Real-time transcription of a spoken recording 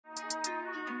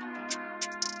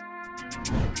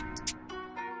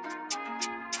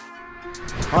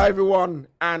Hi everyone,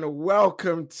 and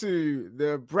welcome to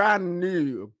the brand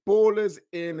new Ballers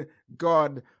in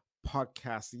God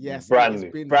podcast. Yes, brand it's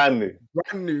new, been brand new,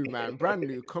 brand new, man, brand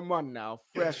new. Come on now,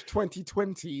 fresh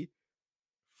 2020,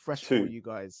 fresh for you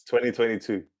guys.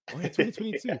 2022. Oh yeah,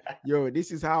 2022. Yo,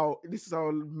 this is how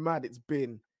mad it's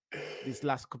been this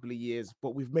last couple of years,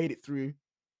 but we've made it through.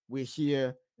 We're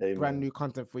here. Amen. Brand new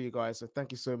content for you guys. So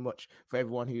thank you so much for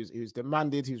everyone who's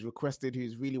demanded, who's requested,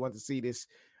 who's really want to see this.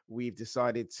 We've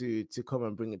decided to come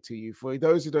and bring it to you. For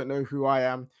those who don't know who I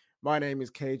am, my name is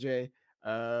KJ.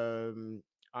 I'm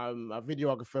a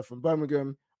videographer from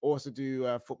Birmingham. Also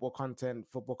do football content,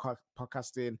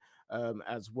 podcasting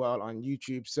as well on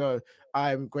YouTube. So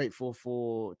I'm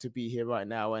grateful to be here right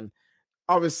now. And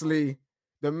obviously,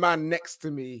 the man next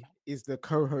to me is the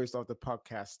co-host of the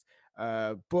podcast.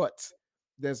 But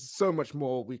there's so much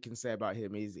more we can say about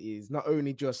him. He's not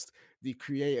only just the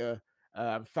creator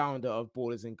and founder of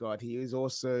Ballers in God, he is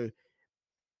also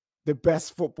the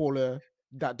best footballer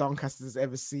that Doncaster has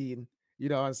ever seen. You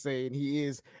know what I'm saying? He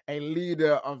is a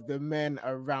leader of the men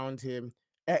around him,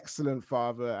 excellent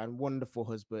father and wonderful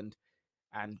husband,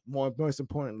 and most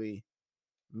importantly,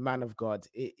 man of God.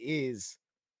 It is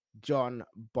John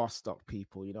Bostock,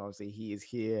 people. You know what I'm saying? He is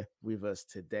here with us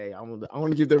today. I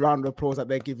want to give the round of applause that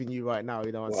they're giving you right now.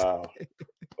 You know what I'm saying?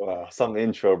 Wow, some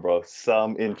intro, bro.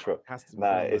 Some intro.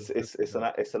 Nah, done,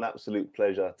 it's an absolute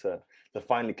pleasure to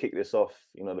finally kick this off.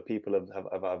 You know, the people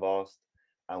have asked,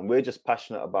 and we're just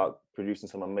passionate about producing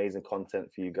some amazing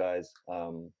content for you guys.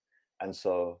 And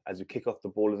so as we kick off the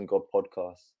Ballers and God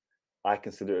podcast, I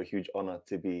consider it a huge honor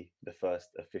to be the first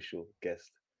official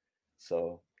guest.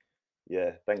 So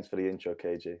yeah, thanks for the intro,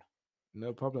 KJ.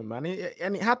 No problem, man.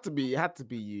 And it had to be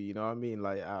you. You know what I mean?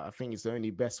 Like I think it's the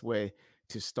only best way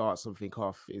to start something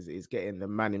off is getting the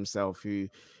man himself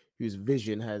whose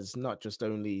vision has not just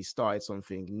only started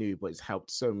something new, but it's helped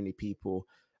so many people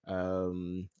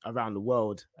around the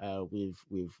world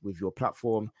with your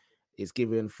platform. It's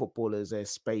given footballers a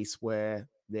space where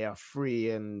they are free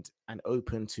and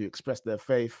open to express their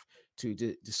faith, to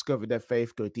discover their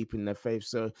faith, go deep in their faith.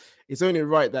 So it's only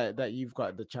right that you've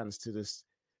got the chance to just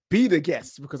be the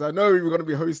guest, because I know you're going to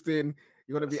be hosting,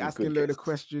 you're going to be asking a load of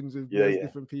questions with various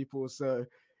different people. So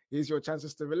here's your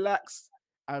chances to relax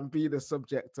and be the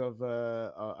subject of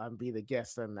and be the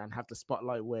guest and have the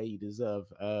spotlight where you deserve.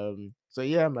 So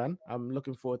yeah, man, I'm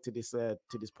looking forward to this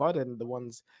pod and the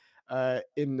ones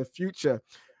in the future.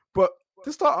 But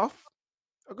to start off,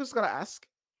 I'm just gonna ask: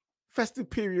 festive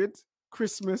period,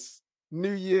 Christmas,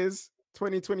 New Year's,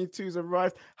 2022's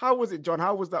arrived. How was it, John?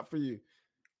 How was that for you?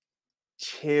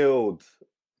 Chilled.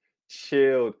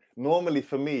 Normally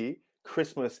for me,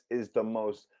 Christmas is the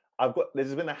most.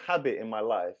 There's been a habit in my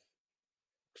life.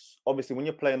 Obviously, when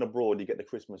you're playing abroad, you get the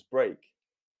Christmas break.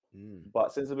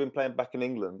 But since I've been playing back in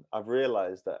England, I've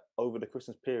realized that over the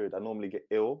Christmas period, I normally get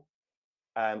ill.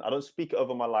 And I don't speak it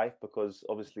over my life because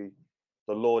obviously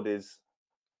the Lord is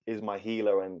my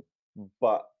healer.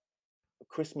 But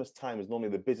Christmas time is normally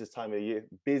the busiest time of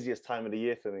the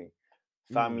year for me.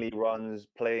 Family runs,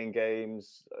 playing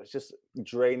games, it's just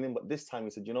draining. But this time we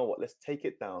said, you know what, let's take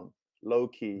it down low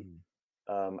key.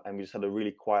 And we just had a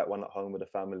really quiet one at home with the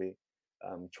family,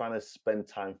 trying to spend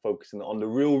time focusing on the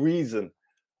real reason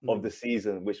of the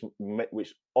season,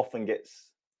 which often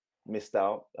gets missed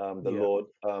out, the Lord.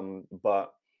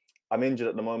 But I'm injured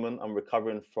at the moment. I'm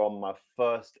recovering from my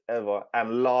first ever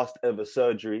and last ever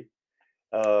surgery.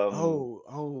 Man.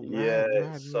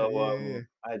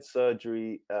 I had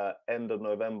surgery end of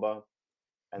November,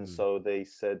 and so they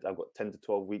said I've got 10 to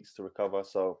 12 weeks to recover.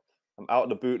 So I'm out of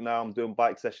the boot now. I'm doing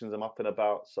bike sessions. I'm up and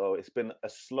about. So it's been a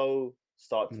slow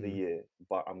start to the year,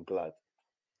 but I'm glad.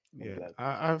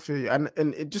 I feel you.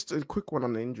 And just a quick one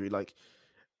on the injury. Like,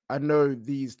 I know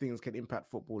these things can impact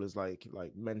footballers like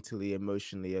mentally,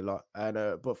 emotionally a lot.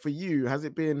 And but for you, has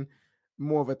it been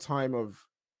more of a time of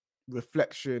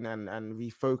reflection and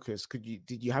refocus?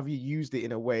 Did you used it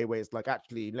in a way where it's like,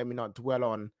 actually, let me not dwell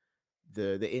on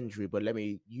the injury, but let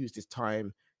me use this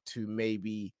time to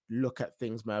maybe look at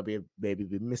things maybe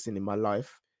been missing in my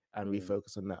life and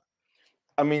refocus on that?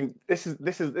 I mean, this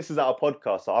is our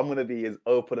podcast, so I'm going to be as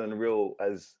open and real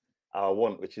as I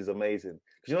want, which is amazing.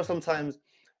 Because you know, sometimes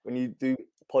when you do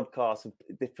podcasts of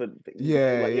different things, you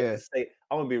have to say,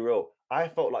 I'm going to be real. I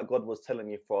felt like God was telling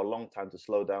me for a long time to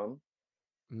slow down,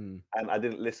 and I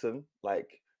didn't listen.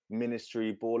 Like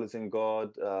ministry, Ballers in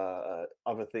God,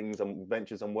 other things and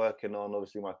ventures I'm working on,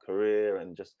 obviously my career,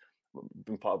 and just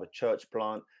been part of a church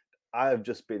plant. I have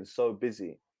just been so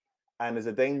busy, and there's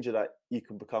a danger that you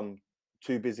can become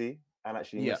too busy and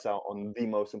actually miss out on the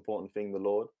most important thing, the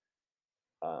Lord.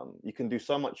 you can do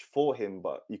so much for him,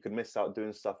 but you can miss out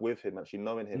doing stuff with him, actually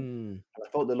knowing him. Mm. And I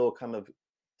felt the Lord kind of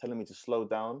telling me to slow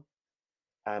down,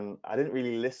 and I didn't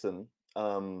really listen.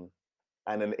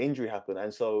 And an injury happened,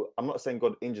 and so I'm not saying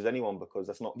God injures anyone, because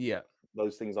that's not, Yeah.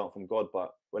 those things aren't from God.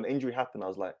 But when injury happened, I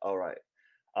was like, all right,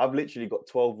 I've literally got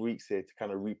 12 weeks here to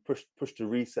kind of push the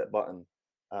reset button,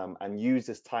 and use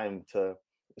this time to.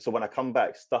 So when I come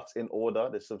back, stuff's in order.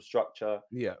 There's some structure.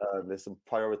 Yeah. There's some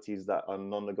priorities that are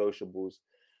non-negotiables.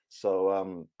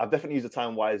 So I've definitely used the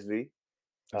time wisely.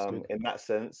 That's good. In that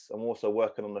sense, I'm also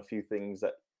working on a few things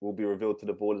that will be revealed to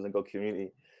the Borders and God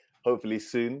community, hopefully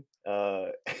soon.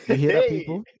 You hear that,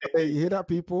 people? Hey, you hear that,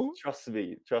 people? Trust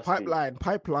me. Pipeline,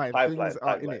 things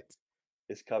are in it.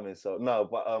 It's coming. So no,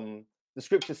 but the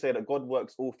scriptures say that God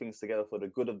works all things together for the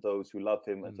good of those who love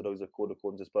him and to those who are called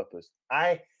according to his purpose.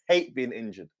 I hate being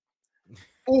injured.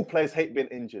 All players hate being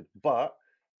injured, but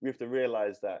we have to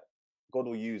realize that God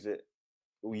will use it,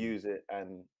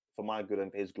 and for my good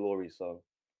and for his glory. So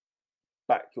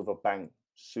back with a bang,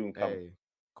 soon come. Hey,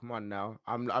 come on now.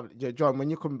 Yeah, John, when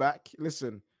you come back,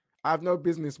 listen, I have no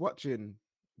business watching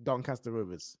Doncaster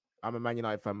Rovers. I'm a Man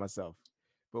United fan myself.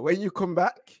 But when you come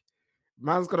back,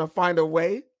 man's gonna find a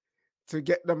way to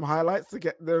get them highlights, to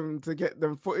get them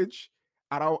footage.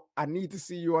 And I need to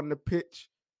see you on the pitch.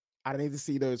 I need to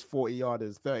see those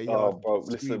 40-yarders, 30-yard. Oh, bro,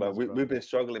 listen, man, we've been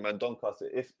struggling, man. Doncaster,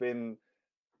 if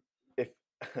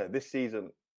this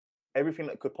season, everything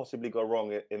that could possibly go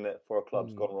wrong in it for a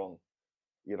club's gone wrong,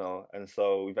 and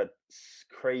so we've had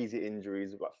crazy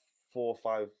injuries, about 4,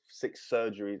 5, 6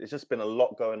 surgeries. It's just been a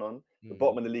lot going on. The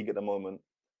bottom of the league at the moment,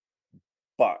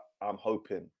 but I'm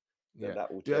hoping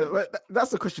that will change. Yeah,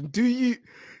 that's the question. Do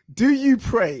you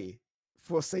pray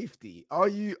for safety? Are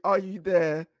you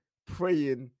there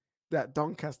praying that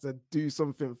Doncaster do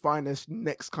something, find this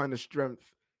next kind of strength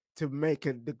to make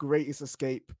the greatest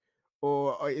escape,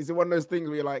 or is it one of those things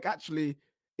where you're like, actually,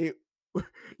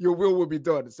 your will be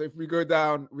done. So if we go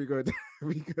down, we go down.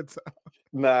 We go down.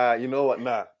 Nah, you know what?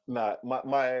 Nah. Nah.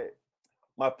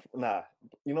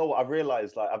 You know what? I've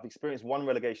realized, like, I've experienced one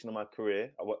relegation in my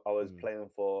career. I was playing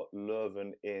for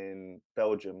Leuven in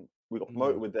Belgium. We got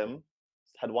promoted with them.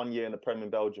 Had 1 year in the Prem in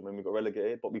Belgium, and we got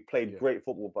relegated. But we played great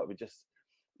football, but we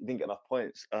didn't get enough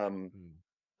points. And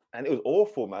it was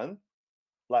awful, man.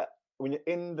 Like, when you're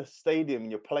in the stadium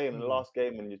and you're playing in the last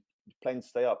game and you're playing to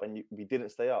stay up, and we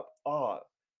didn't stay up.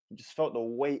 You just felt the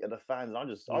weight of the fans. I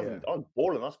was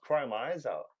bawling. I was crying my eyes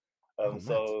out.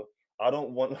 So I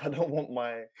don't want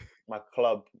my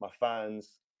club, my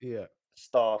fans,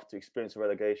 staff to experience a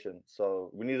relegation. So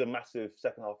we need a massive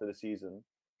second half of the season.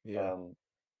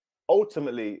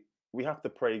 Ultimately, we have to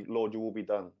pray, Lord, your will be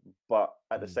done. But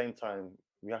at the same time,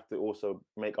 we have to also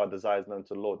make our desires known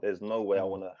to the Lord. There's no way I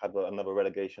want to have another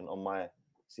relegation on my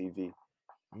CV.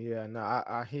 Yeah, no,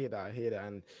 I hear that.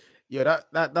 And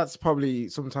that's probably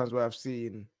sometimes where I've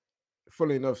seen,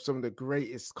 funnily enough, some of the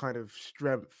greatest kind of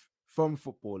strength from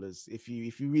footballers. If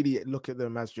you really look at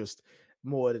them as just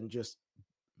more than just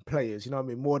players, you know what I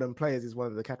mean? More than players is one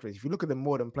of the categories. If you look at them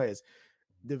more than players,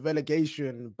 the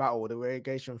relegation battle, the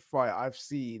relegation fight, I've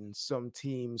seen some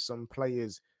teams, some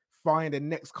players find the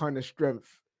next kind of strength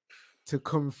to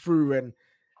come through.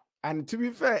 And to be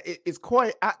fair, it's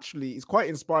quite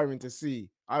inspiring to see.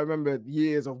 I remember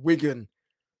years of Wigan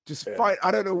just fight.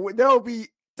 I don't know. They'll be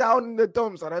down in the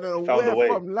dumps. And I don't know where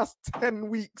from. Last 10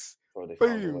 weeks,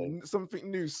 boom,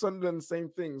 something new. Sunderland, same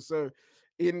thing. So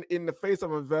in the face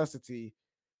of adversity,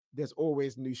 there's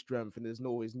always new strength, and there's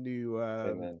always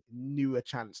newer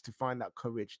chance to find that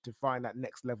courage, to find that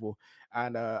next level.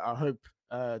 And I hope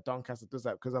Doncaster does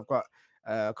that, because I've got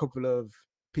a couple of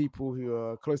people who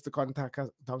are close to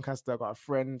Doncaster. I've got a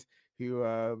friend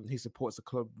who supports the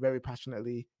club very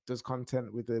passionately, does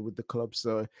content with the club.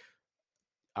 So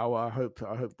I hope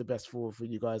the best for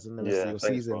you guys in the rest of your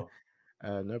season.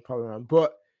 No problem, man.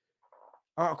 But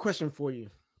a question for you: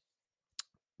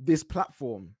 this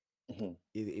platform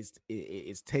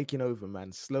it's taking over,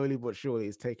 man. Slowly but surely,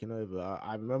 it's taking over.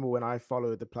 I remember when I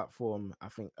followed the platform, I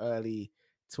think early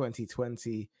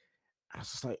 2020. I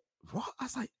was just like, what? I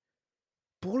was like,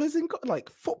 ballers in God, like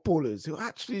footballers who are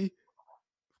actually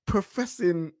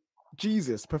professing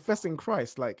Jesus, professing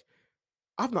Christ. Like,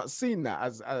 I've not seen that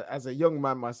as a young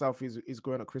man myself who's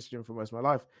growing up Christian for most of my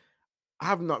life. I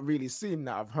have not really seen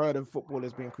that. I've heard of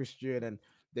footballers being Christian and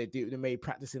they may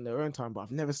practice in their own time, but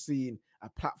I've never seen a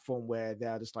platform where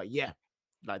they're just like, yeah,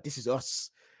 like this is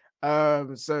us.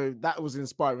 So that was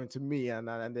inspiring to me, and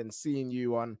then seeing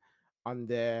you on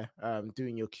there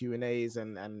doing your Q&As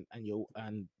and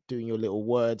doing your little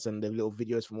words and the little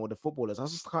videos from all the footballers, I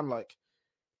was just kind of like,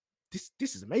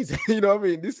 this is amazing. You know what I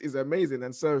mean? This is amazing.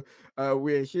 And so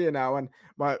we're here now. And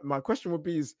my question would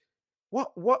be is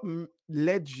what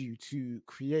led you to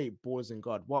create Borders in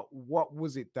God? What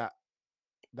was it that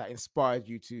inspired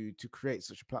you to create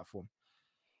such a platform?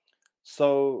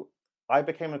 So I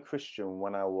became a Christian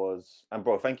when I was, and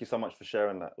bro, thank you so much for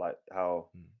sharing that. Like how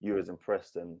you was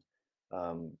impressed and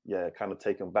yeah, kind of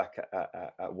taken back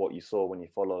at what you saw when you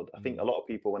followed. I think a lot of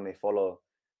people when they follow,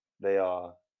 they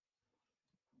are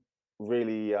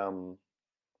really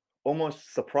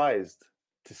almost surprised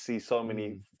to see so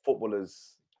many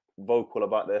footballers vocal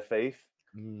about their faith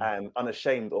and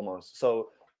unashamed almost. So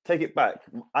take it back.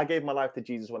 I gave my life to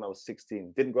Jesus when I was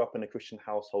 16. Didn't grow up in a Christian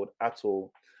household at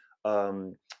all.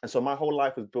 And so my whole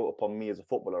life was built upon me as a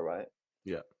footballer, right?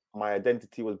 Yeah. My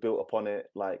identity was built upon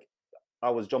it. Like I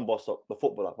was John Bostock, the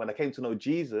footballer. When I came to know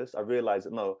Jesus, I realized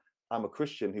that no, I'm a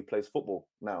Christian who plays football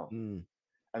now.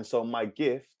 And so my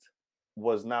gift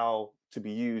was now to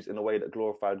be used in a way that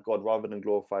glorified God rather than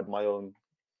glorified my own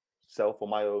self or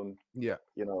my own,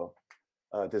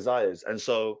 desires. And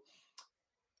so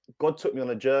God took me on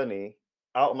a journey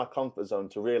out of my comfort zone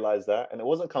to realize that, and it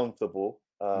wasn't comfortable.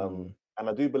 And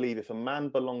I do believe if a man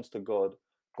belongs to God,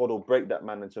 God will break that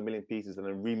man into a million pieces and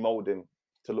then remold him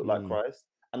to look like Christ.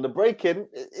 And the breaking,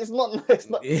 it's not it's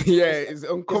uncomfortable, it's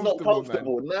not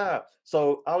comfortable. man. Nah.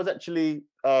 So I was actually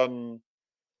I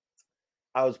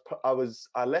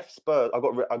left Spurs. I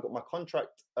got my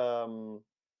contract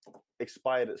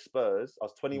expired at Spurs. I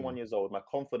was 21 years old. My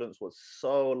confidence was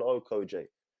so low, KJ.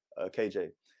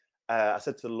 I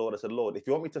said to the Lord, I said, Lord, if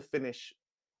you want me to finish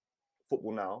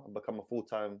football now and become a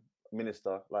full-time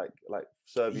minister, like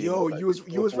serve you. Yo, like, you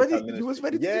was ready. You was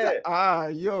ready to do that.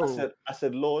 I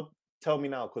said, Lord, tell me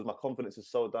now, because my confidence is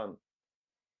so done.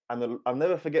 And I'll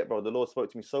never forget, bro. The Lord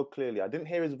spoke to me so clearly. I didn't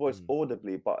hear His voice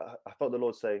audibly, but I felt the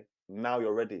Lord say, "Now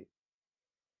you're ready.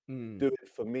 Do it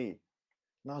for me."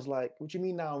 And I was like, "What do you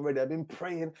mean now I'm ready? I've been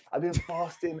praying. I've been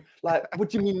fasting. Like, what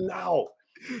do you mean now?"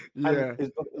 Yeah.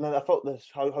 And I felt the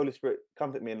Holy Spirit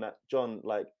comfort me in that, John,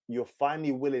 like you're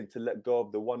finally willing to let go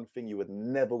of the one thing you were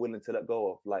never willing to let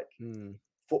go of, like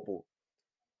football.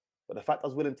 But the fact I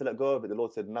was willing to let go of it, the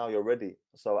Lord said, now you're ready.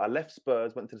 So I left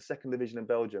Spurs, went to the second division in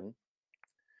Belgium,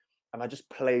 and I just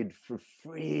played for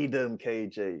freedom,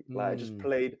 KJ. Like I just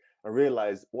played and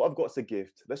realized what I've got is a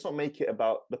gift. Let's not make it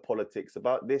about the politics,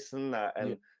 about this and that,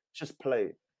 and just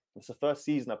play. It's the first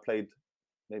season I played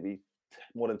maybe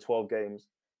more than 12 games,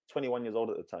 21 years old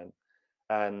at the time.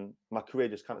 And my career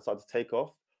just kind of started to take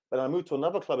off. But then I moved to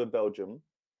another club in Belgium,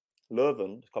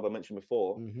 Leuven, the club I mentioned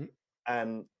before,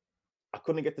 and I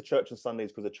couldn't get to church on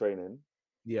Sundays because of training.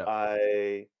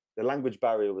 The language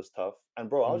barrier was tough. And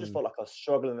bro, I just felt like I was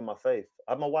struggling in my faith.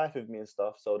 I had my wife with me and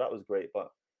stuff, so that was great. But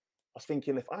I was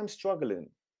thinking, if I'm struggling,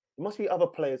 there must be other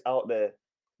players out there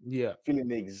feeling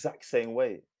the exact same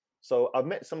way. So I've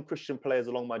met some Christian players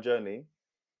along my journey.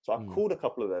 So I called a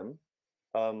couple of them.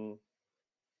 And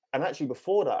actually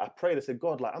before that, I prayed, I said,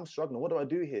 God, like I'm struggling. What do I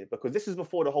do here? Because this is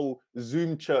before the whole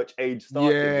Zoom church age started,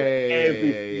 where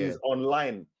everything's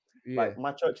online. Like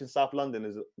my church in South London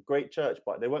is a great church,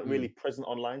 but they weren't really present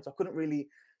online. So I couldn't really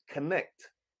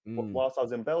connect whilst I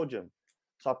was in Belgium.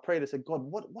 So I prayed, I said, God,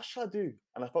 what should I do?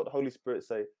 And I felt the Holy Spirit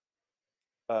say,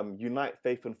 unite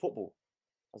faith and football.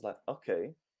 I was like,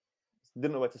 okay.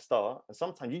 Didn't know where to start. And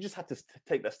sometimes you just have to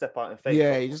take that step out in faith.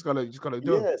 Yeah, you just gotta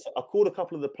do it. Yeah, so I called a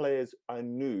couple of the players I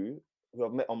knew who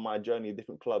I've met on my journey at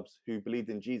different clubs who believed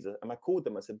in Jesus. And I called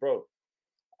them, I said, bro,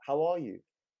 how are you?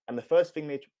 And the first thing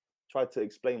they tried to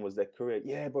explain was their career.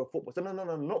 Yeah, bro, football. I said,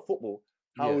 no, not football.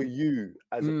 How are you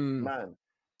as a man?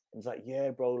 And it's like,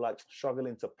 yeah, bro, like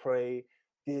struggling to pray,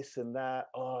 this and that.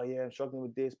 Oh, yeah, I'm struggling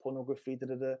with this, pornography,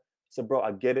 da. So, bro,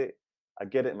 I get it,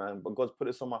 man. But God's put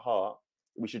this on my heart.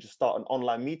 We should just start an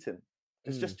online meeting.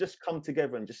 Just come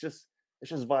together and it's just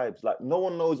vibes. Like no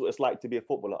one knows what it's like to be a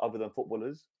footballer other than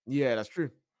footballers. Yeah, that's true.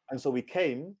 And so we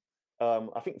came.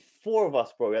 I think 4 of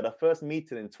us, bro. We had our first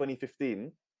meeting in 2015.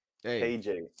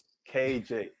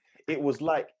 KJ. It was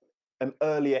like an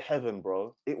earlier heaven,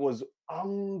 bro. It was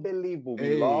unbelievable.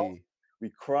 We laughed, we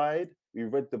cried, we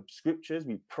read the scriptures,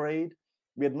 we prayed.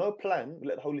 We had no plan. We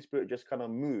let the Holy Spirit just kind of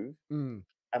move. And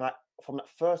from that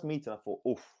first meeting, I thought,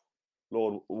 oof,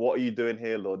 Lord, what are you doing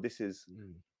here, Lord? This is,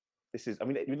 I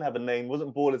mean, it didn't have a name. It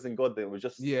wasn't Ballers in God then. It was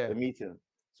just a meeting.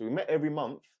 So we met every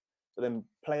month, but then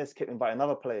players kept inviting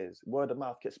other players. Word of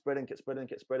mouth kept spreading.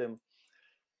 And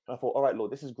I thought, all right,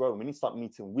 Lord, this is growing. We need to start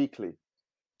meeting weekly.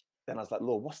 Then I was like,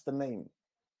 Lord, what's the name?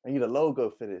 I need a logo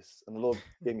for this. And the Lord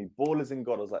gave me Ballers in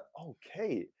God. I was like,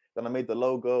 okay. Then I made the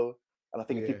logo. And I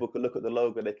think if people could look at the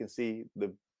logo, they can see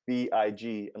the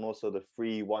BiG, and also the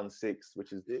 316,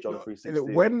 which is John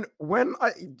 316. When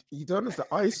you don't understand,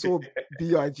 I saw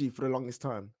BiG for the longest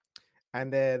time,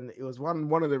 and then it was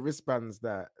one of the wristbands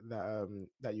that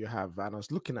you have, and I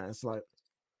was looking at it, it's like,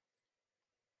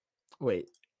 wait,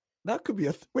 that could be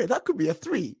a 3, and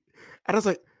I was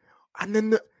like, and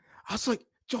then I was like,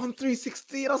 John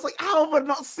 316. I was like, how have I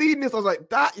not seen this? I was like,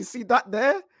 that, you see that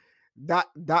there?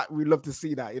 That we love to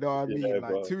see that, you know what I mean?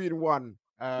 Like, bro. 2 in 1.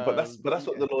 But that's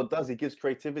what the Lord does. He gives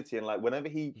creativity, and like whenever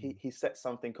he sets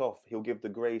something off, he'll give the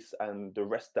grace and the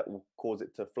rest that will cause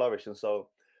it to flourish. And so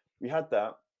we had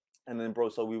that, and then bro,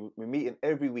 so we meeting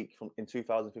every week from in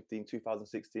 2015,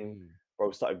 2016. Bro,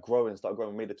 we started growing.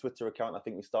 We made a Twitter account. I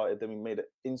think we started. Then we made an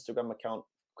Instagram account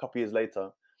a couple years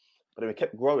later. But then we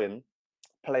kept growing.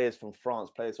 Players from France,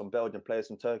 players from Belgium, players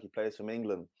from Turkey, players from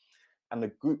England, and the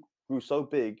group grew so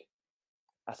big.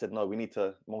 I said, no, we need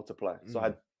to multiply. So I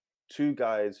had 2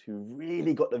 guys who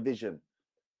really got the vision.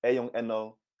 Ayong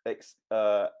Eno, ex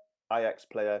Ajax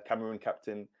player, Cameroon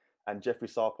captain, and Jeffrey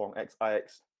Sarpong, ex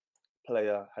Ajax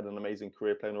player, had an amazing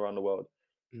career playing around the world.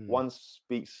 One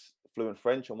speaks fluent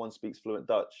French and one speaks fluent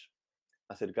Dutch.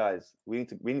 I said, guys, we need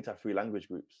to have 3 language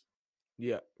groups.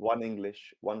 Yeah. 1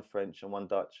 English, 1 French, and 1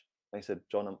 Dutch. And he said,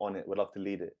 John, I'm on it. We'd love to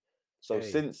lead it. So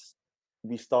since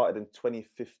we started in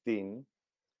 2015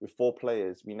 with 4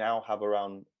 players, we now have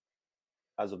around,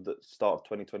 as of the start of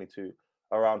 2022,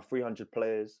 around 300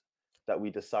 players that we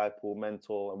disciple,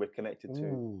 mentor, and we're connected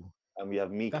to. And we have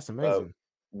That's amazing.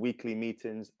 Weekly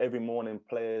meetings. Every morning,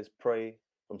 players pray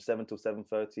from 7 till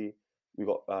 7:30. We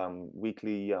got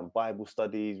weekly Bible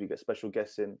studies. We get special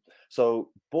guests in.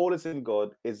 So Ballers in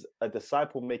God is a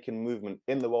disciple-making movement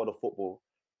in the world of football,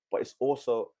 but it's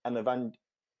also an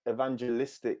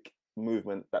evangelistic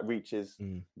movement that reaches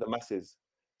the masses.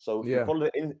 So if you follow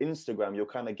the Instagram, you'll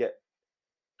kind of get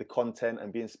the content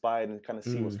and be inspired and kind of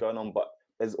see what's going on. But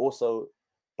there's also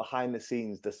behind the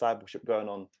scenes discipleship going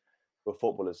on with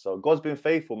footballers. So God's been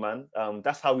faithful, man.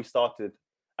 That's how we started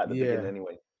at the beginning,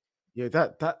 anyway. Yeah,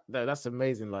 that's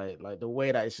amazing. Like the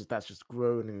way that that's just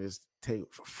growing and just take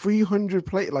 300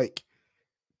 play, like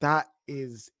that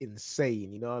is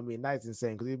insane. You know what I mean? That is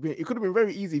insane, because it could have been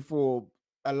very easy for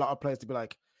a lot of players to be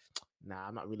like, nah,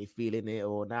 I'm not really feeling it,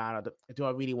 or nah, do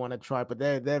I really want to try? But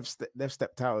they've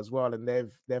stepped out as well, and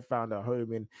they've found a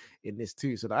home in this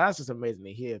too. So that's just amazing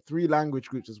to hear. 3 language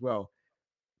groups as well.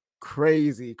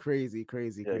 Crazy.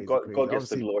 God gets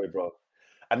the glory, bro.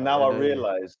 And now I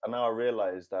realize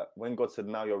that when God said,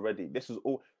 now you're ready, this is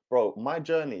all, bro, my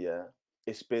journey,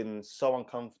 it's been so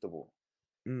uncomfortable.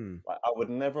 Like, I would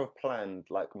never have planned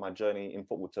like my journey in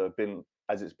football to have been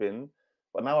as it's been.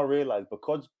 But now I realize,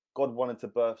 because God wanted to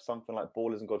birth something like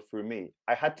Ballers in God through me,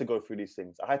 I had to go through these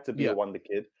things. I had to be a wonder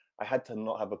kid. I had to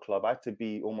not have a club. I had to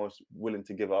be almost willing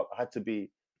to give up. I had to be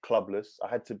clubless. I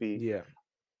had to be.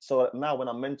 So now when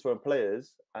I'm mentoring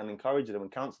players and encouraging them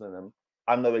and counseling them,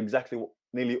 I know exactly what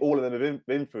nearly all of them have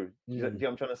been through. Do you know what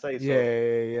I'm trying to say? So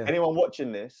anyone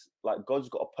watching this, like, God's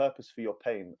got a purpose for your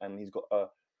pain, and he's got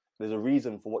there's a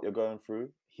reason for what you're going through.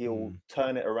 He'll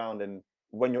turn it around, and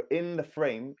when you're in the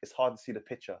frame, it's hard to see the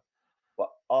picture. But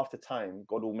after time,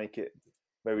 God will make it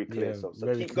very clear. So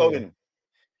keep going.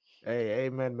 Hey,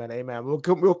 amen, man, amen. We'll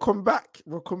come back.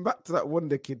 We'll come back to that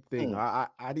Wonder Kid thing. I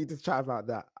need to chat about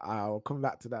that. I'll come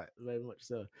back to that very much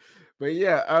so. But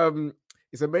yeah,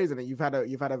 it's amazing that you've had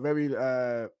a very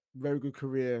very good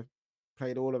career,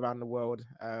 played all around the world,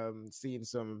 seen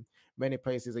many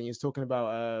places, and you're talking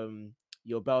about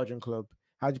your Belgian club.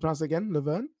 How do you pronounce it again?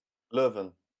 Leuven.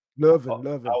 Leuven.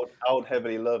 I would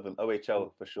heavily Leuven.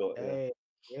 OHL for sure. Hey,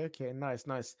 okay, nice.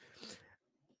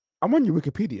 I'm on your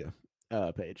Wikipedia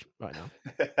page right now.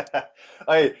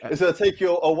 Hey, it's gonna take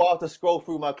you a while to scroll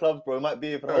through my clubs, bro. It might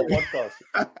be for the whole podcast.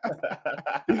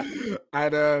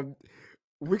 And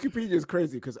Wikipedia is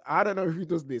crazy, because I don't know who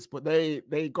does this, but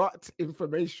they got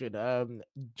information.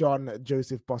 John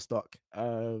Joseph Bostock.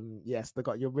 Yes, they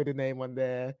got your middle name on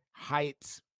there,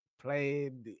 height,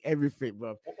 played, everything,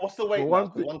 bro. What's the weight?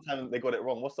 One time they got it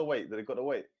wrong. What's the weight? Did they got the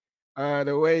weight?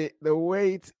 The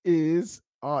weight is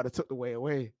they took the weight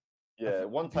away. Yeah,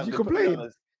 one time did you complain?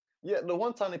 The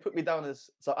one time they put me down as,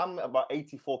 so I'm about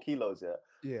 84 kilos.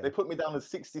 They put me down as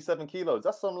 67 kilos.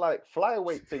 That's some like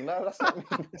flyweight thing. No, that's not me.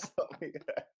 That's not me.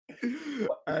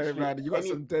 Hey, man, you got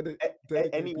some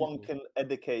anyone people. Can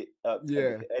educate.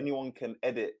 Anyone can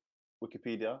edit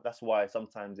Wikipedia. That's why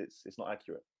sometimes it's not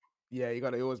accurate. Yeah, you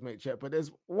gotta always make check. But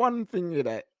there's one thing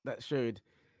that showed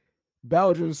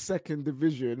Belgium's 2nd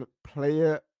division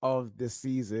player of the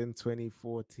season,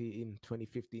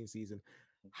 2014-2015 season.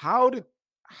 How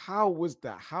how was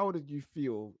that? How did you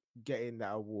feel getting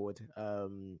that award?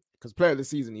 Because player of the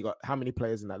season, you got how many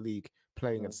players in that league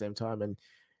playing at the same time, and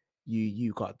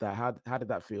you got that. How did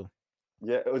that feel?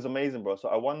 Yeah, it was amazing, bro. So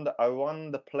I won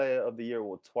the Player of the Year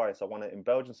award twice. I won it in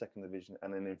Belgian second division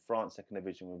and then in France second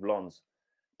division with Lens.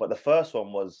 But the first one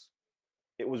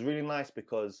it was really nice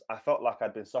because I felt like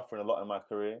I'd been suffering a lot in my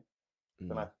career.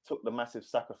 Then I took the massive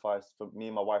sacrifice for me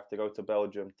and my wife to go to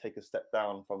Belgium, take a step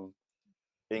down from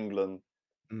England,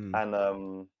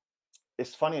 and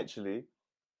it's funny actually.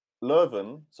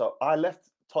 Leuven. So I left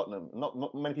Tottenham.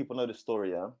 Not many people know this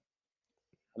story. Yeah,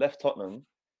 I left Tottenham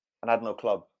and I had no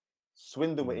club.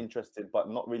 Swindon were interested, but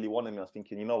not really wanting me. I was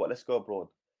thinking, you know what, let's go abroad.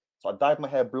 So I dyed my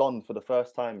hair blonde for the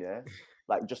first time, yeah?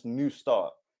 Like just new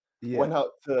start. Yeah. Went out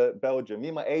to Belgium. Me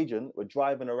and my agent were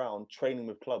driving around training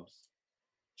with clubs,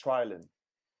 trialing.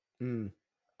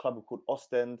 Club called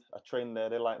Ostend. I trained there.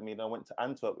 They liked me. Then I went to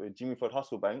Antwerp with Jimmy Ford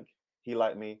Hasselbank. He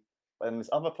liked me. But then this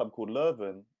other club called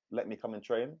Leuven let me come and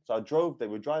train. So I drove there.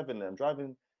 We're driving there. I'm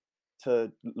driving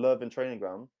to Leuven training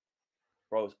ground.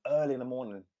 Bro, it was early in the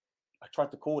morning. I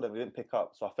tried to call them. They didn't pick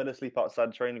up. So I fell asleep outside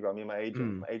the training ground. Me and my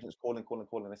agent. My agent's calling.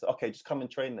 They said, okay, just come and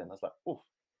train then. I was like, oof,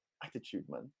 attitude,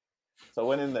 man. So I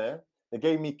went in there. They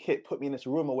gave me kit, put me in this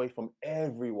room away from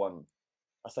everyone.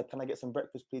 I said, can I get some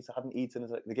breakfast, please? I haven't eaten.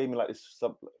 They gave me like this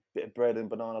bit of bread and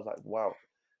banana. I was like, wow.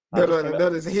 No,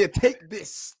 here, take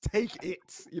this, take it.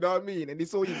 You know what I mean? And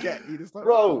it's all you get. You just like,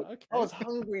 bro, oh, okay. I was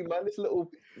hungry, man. This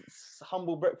little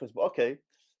humble breakfast, but okay.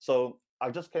 So I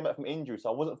just came back from injury, so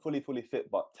I wasn't fully fit,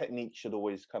 but technique should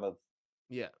always kind of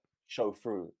show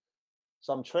through.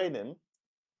 So I'm train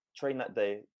that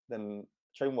day, then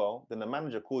train well. Then the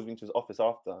manager calls me into his office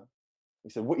after. He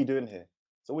said, what are you doing here?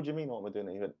 So what do you mean what am I doing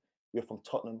here? He went, you're from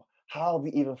Tottenham. How have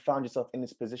you even found yourself in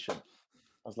this position?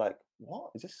 I was like,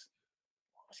 what? What's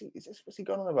he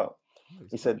going on about?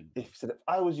 He said, if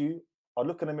I was you, I'd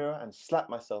look in the mirror and slap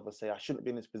myself and say, I shouldn't be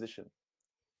in this position.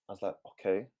 I was like,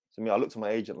 okay. So I looked at my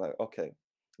agent like, okay.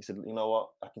 He said, you know what?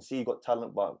 I can see you got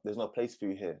talent, but there's no place for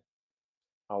you here.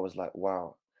 I was like,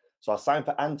 wow. So I signed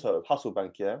for Antwerp,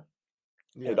 Hasselbank, yeah?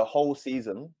 Played the whole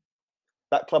season.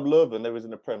 That club Leuven, they was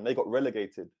in the Prem. They got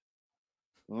relegated.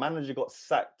 Manager got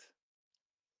sacked.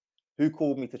 Who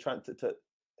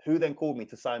then called me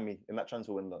to sign me in that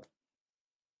transfer window?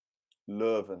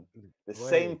 Leuven, the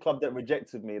same club that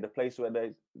rejected me, the place where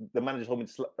the manager told me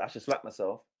I should slap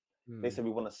myself. They said,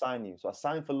 we want to sign you. So I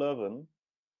signed for Leuven.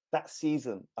 That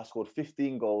season, I scored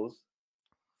 15 goals,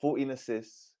 14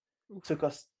 assists. We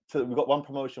got one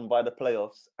promotion by the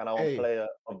playoffs, and I won Player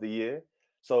of the Year.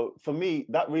 So for me,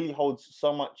 that really holds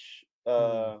so much.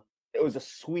 It was a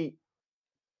sweet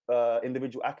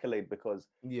individual accolade because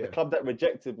the club that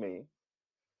rejected me,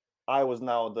 I was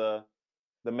now the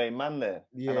main man there,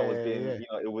 and I was being,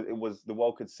 it was the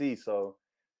world could see. So,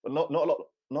 but not a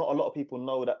lot of people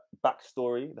know that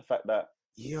backstory. The fact that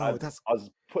I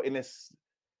was put in this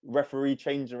referee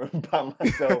changing room by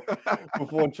myself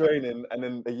before training, and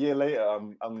then a year later,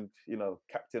 I'm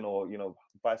captain or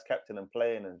vice captain and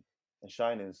playing and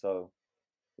shining. So,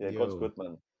 yeah, God's good,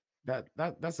 man.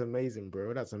 That's amazing,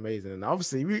 bro. That's amazing. And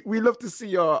obviously we love to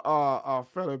see our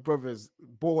fellow brothers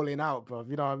balling out, bro.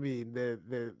 You know what I mean?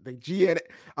 The GN.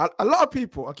 A lot of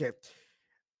people, okay.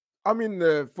 I'm in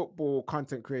the football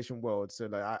content creation world, so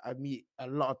like I meet a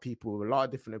lot of people with a lot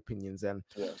of different opinions. And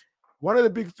one of the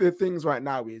big things right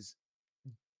now is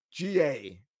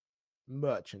GA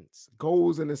merchants,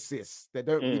 goals and assists. They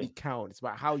don't really count. It's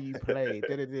about how you play.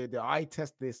 The eye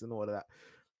test this and all of that.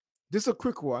 Just a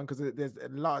quick one, because there's a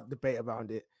lot of debate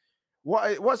around it.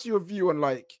 What's your view on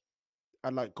like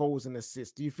goals and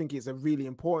assists? Do you think it's a really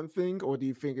important thing, or do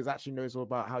you think it's actually knows all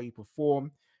about how you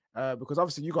perform? Because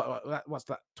obviously you got what's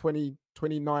that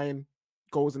 29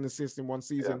 goals and assists in one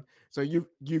season. So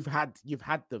you've had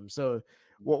them. So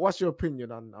what's your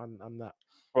opinion on that?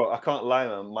 Bro, I can't lie,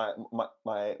 man.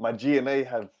 My GNA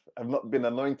have not been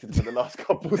anointed for the last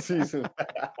couple of seasons.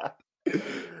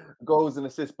 Goals and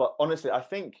assists, but honestly, I've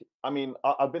been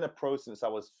a pro since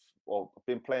I've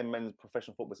been playing men's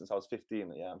professional football since I was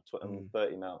 15. Yeah, I'm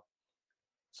 30 now.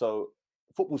 So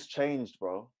football's changed,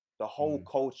 bro. The whole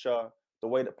culture, the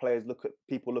way that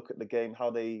people look at the game, how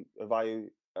they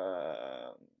evaluate,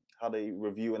 how they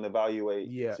review and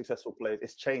evaluate successful players.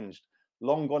 It's changed.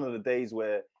 Long gone are the days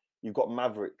where you've got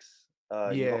mavericks,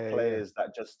 you've got players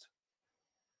that just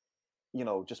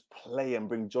play and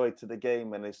bring joy to the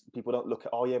game, and people don't look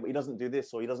at, oh yeah, but he doesn't do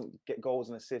this or he doesn't get goals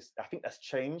and assists. I think that's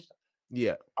changed.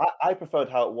 I preferred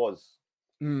how it was.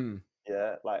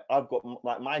 Yeah, like I've got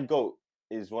my GOAT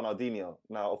is Ronaldinho.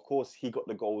 Now, of course, he got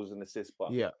the goals and assists,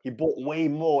 but Yeah. he brought way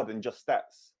more than just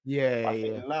stats. Yeah. I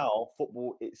think now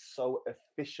football is so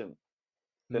efficient.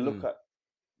 They look at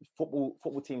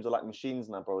football teams are like machines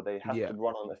now, bro. They have to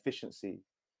run on efficiency.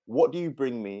 What do you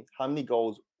bring me? How many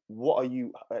goals? What are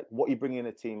you bringing in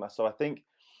a team? So I think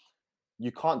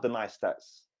you can't deny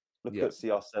stats. Look at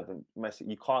CR7, Messi.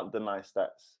 You can't deny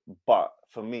stats. But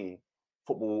for me,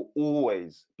 football will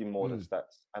always be more than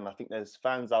stats. And I think there's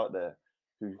fans out there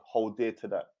who hold dear to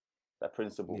that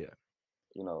principle. Yeah.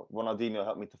 You know, Ronaldinho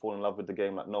helped me to fall in love with the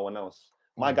game like no one else.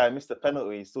 My guy missed the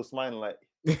penalty. He's still smiling like.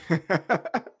 You know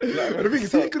what I mean? The thing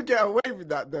is, he could get away with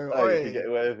that though. He could get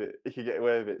away with it. He could get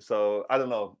away with it. So I don't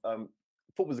know.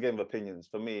 Football's a game of opinions.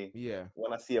 For me,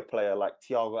 when I see a player like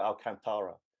Thiago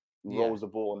Alcantara who rolls the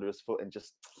ball under his foot and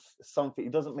just something, he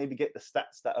doesn't maybe get the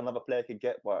stats that another player could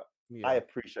get, but I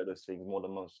appreciate those things more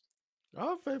than most.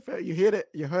 Oh, fair. You heard it.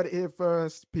 You heard it here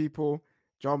first, people.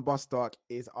 John Bostock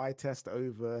is eye test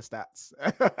over stats.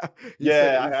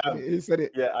 He said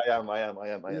it. Yeah, I am.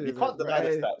 You can't deny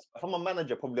the stats. If I'm a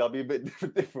manager, probably I'll be a bit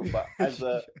different. But as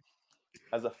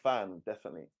a fan,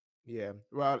 definitely. Yeah.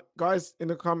 Well, guys, in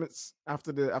the comments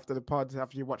after the pod,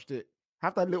 after you watched it,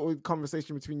 have that little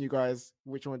conversation between you guys.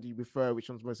 Which one do you prefer? Which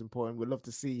one's most important? We'd love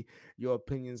to see your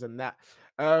opinions on that.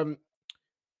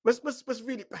 Let's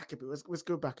really back a bit. Let's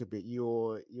go back a bit.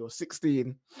 You're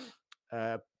 16.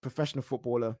 Professional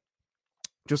footballer,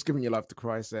 just giving your life to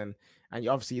Christ, and you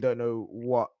obviously you don't know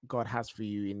what God has for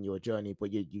you in your journey,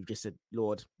 but you just said,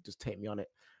 Lord, just take me on it.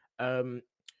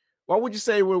 What would you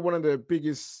say were one of the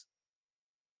biggest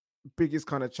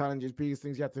kind of challenges, biggest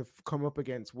things you had to come up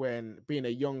against when being a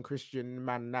young Christian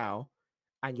man now,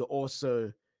 and you're also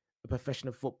a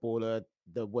professional footballer,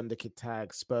 the Wonder Kid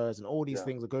tag, Spurs, and all these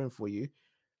things are going for you?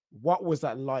 What was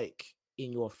that like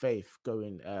in your faith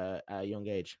going at a young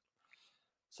age?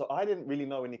 So I didn't really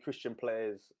know any Christian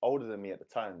players older than me at the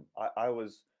time. I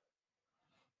was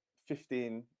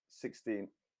 15, 16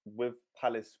 with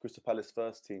Crystal Palace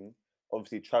first team,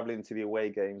 obviously traveling to the away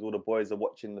games. All the boys are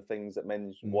watching the things that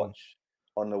men watch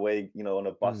on the way, on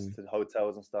a bus to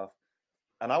hotels and stuff.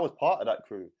 And I was part of that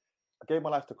crew. I gave my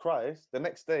life to Christ. The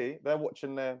next day, they're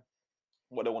watching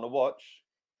what they want to watch.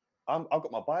 I've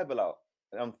got my Bible out.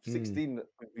 And I'm 16,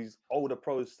 these older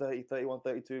pros, 30, 31,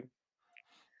 32.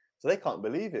 So they can't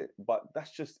believe it, but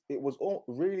it was all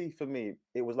really, for me,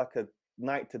 it was like a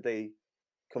night to day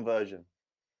conversion.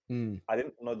 I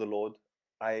didn't know the Lord.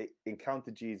 I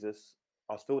encountered Jesus.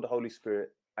 I was filled with the Holy Spirit,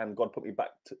 and God put me back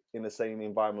in the same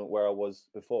environment where I was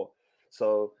before.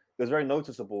 So it was very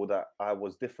noticeable that I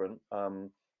was different.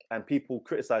 And people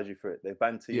criticize you for it. They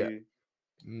banter you.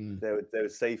 They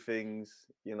would say things,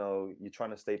 you're trying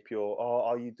to stay pure. Oh,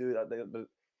 are you doing that?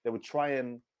 They would try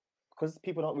and, because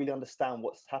people don't really understand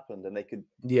what's happened, and they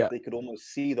could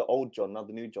almost see the old John, not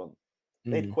the new John.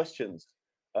 They had questions,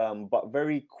 but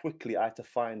very quickly I had to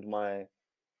find my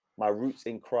roots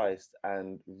in Christ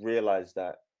and realize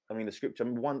that. I mean, the scripture,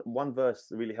 one verse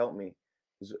that really helped me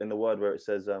is in the Word where it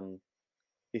says,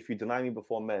 "If you deny me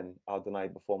before men, I'll deny you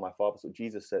before my Father." That's what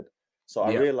Jesus said. So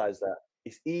I realized that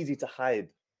it's easy to hide,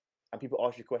 and people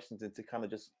ask you questions and to kind of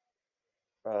just,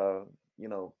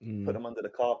 put them under the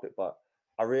carpet, but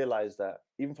I realized that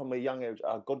even from a young age,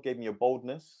 God gave me a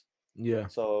boldness. Yeah.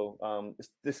 So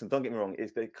listen, don't get me wrong.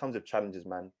 It comes with challenges,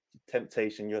 man.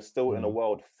 Temptation. You're still in a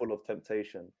world full of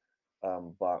temptation.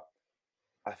 But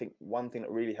I think one thing that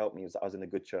really helped me was that I was in a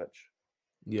good church.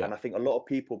 Yeah. And I think a lot of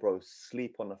people, bro,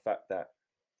 sleep on the fact that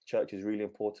church is really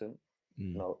important.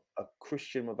 A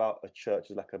Christian without a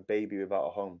church is like a baby without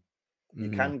a home.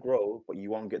 You can grow, but you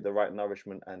won't get the right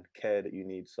nourishment and care that you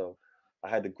need. So I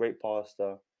had a great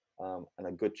pastor. And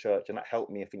a good church, and that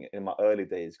helped me, I think, in my early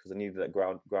days, because I needed that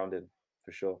grounding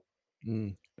for sure.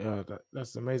 Yeah,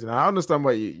 that's amazing. I understand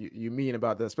what you mean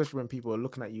about that, especially when people are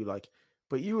looking at you like,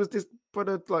 but you was this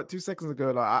brother like 2 seconds ago.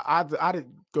 Like I did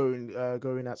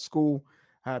going at school.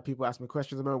 People ask me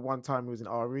questions. I remember one time we was in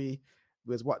RE,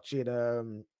 we was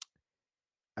watching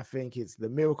I think it's the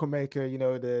Miracle Maker,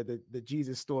 the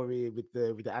Jesus story with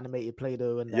the animated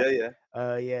Play-Doh and that.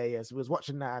 Yeah. So we was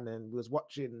watching that, and then we was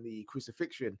watching the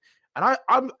crucifixion, and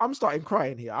I'm starting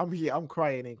crying here. I'm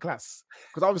crying in class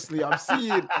because obviously I'm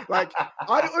seeing like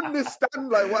I don't understand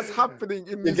like what's happening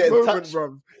in this moment,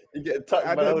 bro. You get touched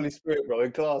by the Holy Spirit, bro,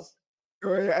 in class.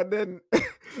 And then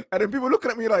people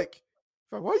looking at me like,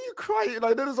 why are you crying?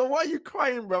 Like, why are you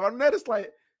crying, bro? I'm there just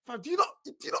like, fam, do you not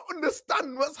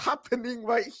understand what's happening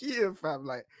right here, fam?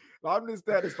 Like I'm just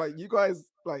there. It's like you guys,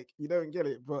 like, you don't get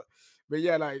it, but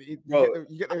yeah, like you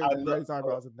get the right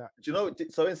eyebrows and that. Do you know?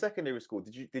 So in secondary school,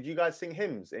 did you guys sing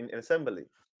hymns in assembly?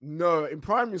 No, in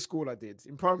primary school I did.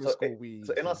 In primary school we.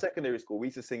 So in our secondary school we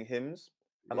used to sing hymns,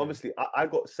 and Yeah. obviously I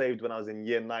got saved when I was in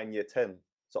year 9, year 10.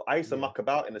 So I used to muck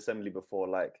about in assembly before,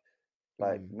 like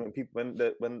when people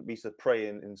when we used to pray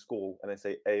in school and they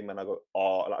say amen, I go,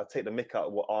 oh, like I take the mick out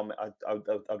of what amen.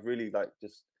 I'd really like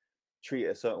just treat it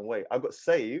a certain way. I got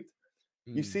saved.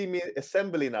 You see me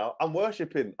assembly now. I'm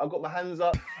worshiping. I've got my hands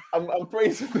up. I'm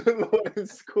praising the Lord in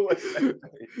school assembly.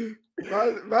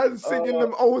 Man singing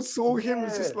them old soul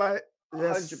hymns, just like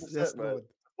 100%, yes, man. Lord.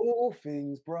 All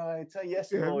things brighter,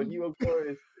 yes, Lord, you are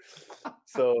glorious.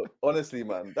 So honestly,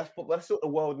 man, that's what the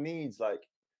world needs. Like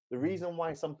the reason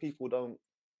why some people don't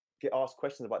get asked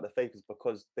questions about their faith is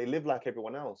because they live like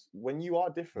everyone else. When you are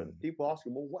different, people ask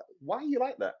you, well, why are you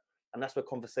like that? And that's where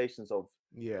conversations of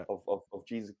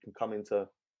Jesus can come into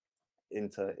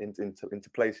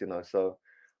place, you know. So,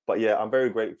 but yeah, I'm very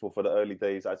grateful for the early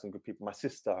days. I had some good people. My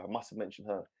sister, I must have mentioned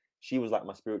her. She was like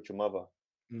my spiritual mother.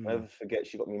 I'll never forget.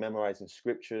 She got me memorizing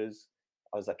scriptures.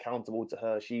 I was accountable to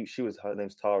her. Her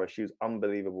name's Tara. She was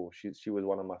unbelievable. She was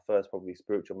one of my first probably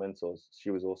spiritual mentors.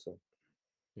 She was awesome.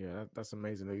 Yeah, that's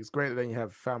amazing. It's great that you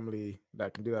have family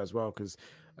that can do that as well. Because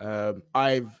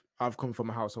I've come from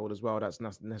a household as well that's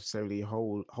not necessarily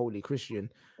wholly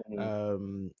Christian,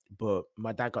 but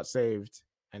my dad got saved,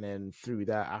 and then through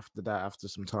that, after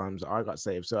some times, I got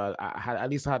saved. So I had at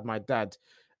least had my dad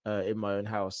in my own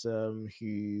house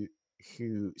who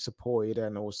supported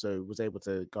and also was able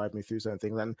to guide me through certain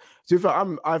things. And to be fair,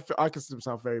 I consider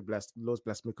myself very blessed. The Lord's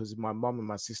blessed me because my mom and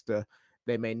my sister,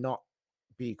 they may not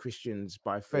be Christians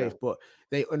by faith, but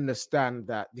they understand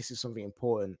that this is something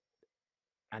important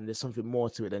and there's something more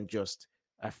to it than just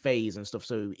a phase and stuff.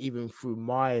 So even through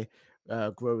my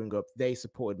growing up, they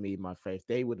supported me in my faith.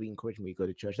 They would encourage me to go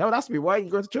to church. That would ask me, why you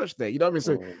go to church there? You know what I mean?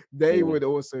 So they would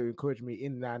also encourage me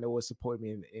in that and always support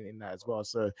me in that as well.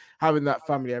 So having that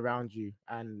family around you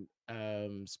and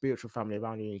spiritual family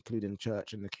around you, including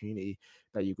church and the community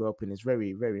that you grew up in, is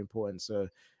very, very important. So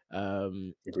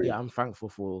yeah, I'm thankful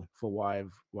for what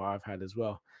I've had as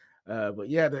well. But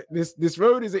yeah, this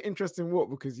road is an interesting walk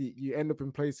because you end up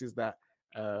in places that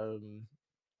you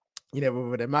never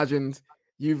would have imagined.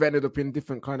 You've ended up in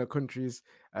different kind of countries,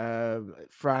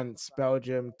 France,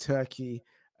 Belgium, Turkey.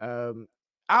 Out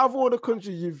of all the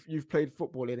countries you've played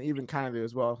football in, even Canada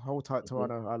as well. Hold tight,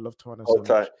 Toronto. I love Toronto so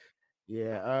much.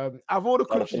 Yeah. Out of all the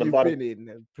countries you've been in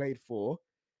and played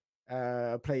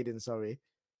in, sorry,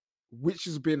 which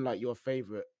has been like your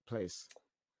favorite place?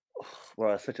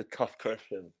 Well, it's such a tough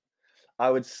question. I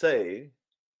would say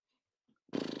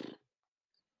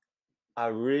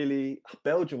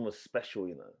Belgium was special,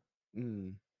 you know.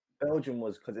 Belgium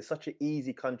was, because it's such an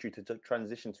easy country to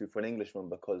transition to for an Englishman,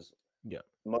 because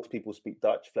most people speak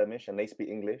Dutch, Flemish, and they speak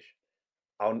English.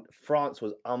 France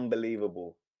was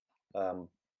unbelievable. And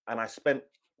I spent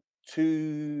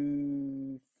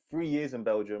 3 years in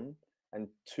Belgium and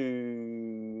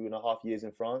 2.5 years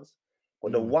in France.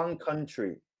 But the one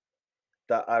country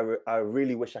that I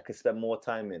really wish I could spend more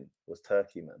time in was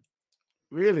Turkey, man.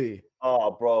 Really?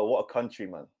 Oh, bro, what a country,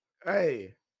 man.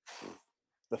 Hey.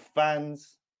 The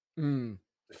fans, the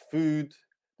food,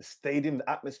 the stadium, the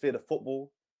atmosphere, the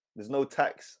football. There's no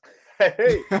tax.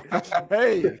 Hey,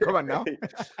 come on now.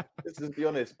 Let's just be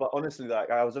honest. But honestly,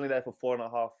 like, I was only there for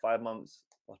 4.5, 5 months.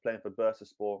 I was playing for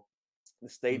Bursaspor. The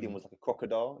stadium was like a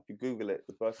crocodile. If you Google it,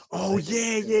 the Bursaspor. Oh,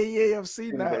 yeah. I've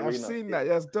seen that. I've seen that.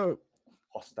 That's dope.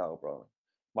 Hostile, bro.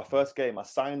 My first game, I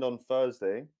signed on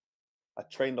Thursday. I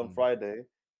trained on Friday.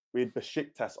 We had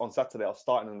Besiktas on Saturday. I was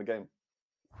starting in the game.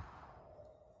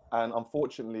 And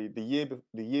unfortunately, the year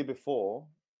before,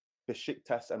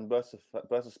 Besiktas and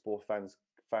Bursaspor fans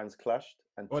clashed.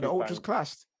 And the ultras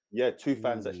clashed? Yeah, 2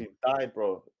 fans actually died,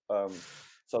 bro.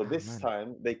 So this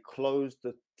time, they closed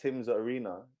the Timza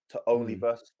Arena to only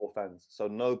Bursaspor fans. So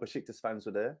no Besiktas fans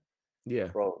were there. Yeah.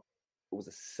 Bro, it was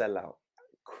a sellout.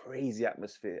 Crazy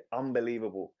atmosphere.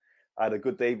 Unbelievable. I had a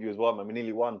good debut as well, man. We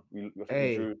nearly won. We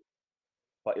drew.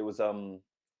 But it was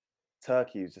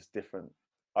Turkey was just different.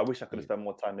 I wish I could have spent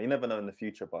more time. You never know in the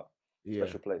future, but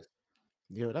special place.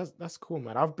 Yeah, that's cool,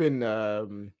 man. I've been I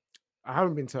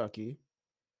haven't been Turkey,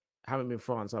 I haven't been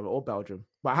France either, or Belgium,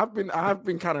 but I have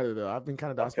been Canada though. I've been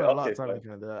Canada. I spent a lot of time in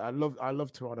Canada. I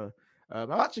love Toronto.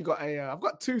 I've actually got I've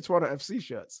got 2 Toronto FC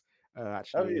shirts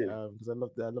actually, because I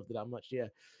loved it that much. Yeah,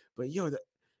 but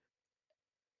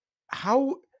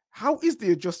how is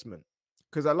the adjustment?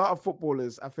 Because a lot of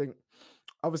footballers, I think,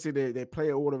 obviously they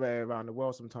play all the way around the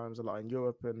world, sometimes a lot in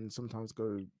Europe, and sometimes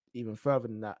go even further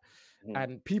than that.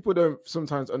 And people don't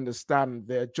sometimes understand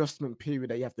the adjustment period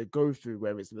that you have to go through,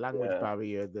 where it's the language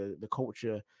barrier, the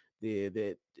culture,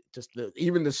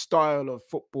 even the style of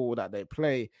football that they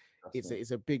play.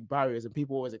 it's a big barrier, and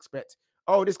people always expect,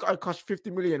 oh, this guy cost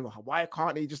 50 million. Why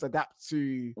can't he just adapt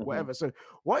to whatever? So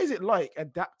what is it like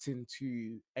adapting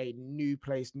to a new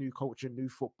place, new culture, new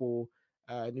football,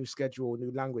 new schedule,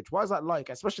 new language? What is that like,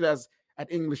 especially as an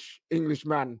English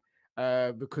man?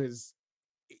 Because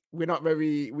we're not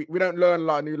very, we don't learn a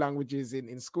lot of new languages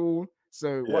in school.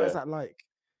 So what is that like?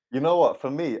 You know what? For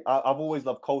me, I've always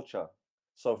loved culture.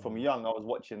 So from young, I was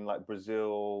watching like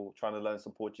Brazil, trying to learn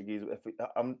some Portuguese.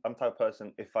 I'm the type of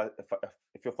person, if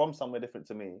you're from somewhere different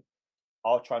to me,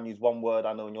 I'll try and use one word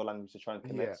I know in your language to try and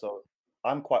connect. Yeah. So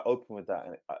I'm quite open with that.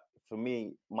 And for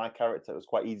me, my character was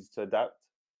quite easy to adapt,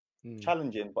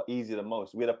 challenging but easy the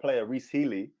most. We had a player, Reece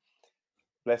Healy,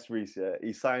 bless Reece. Yeah,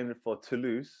 he signed for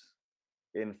Toulouse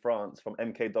in France from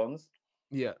MK Dons.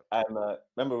 Yeah. And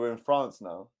remember, we're in France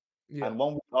now. Yeah. And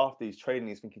 1 week after he's training,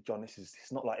 he's thinking, John,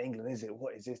 it's not like England, is it?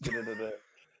 What is this?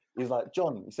 He's like,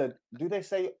 John, he said, do they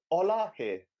say hola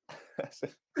here? I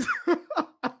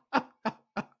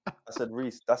said,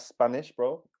 Reece, that's Spanish,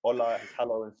 bro. Hola is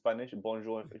hello in Spanish,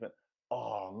 bonjour in French.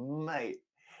 Oh, mate.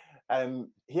 And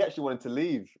he actually wanted to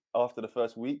leave after the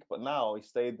first week, but now he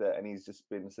stayed there and he's just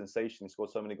been a sensation. He scored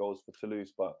so many goals for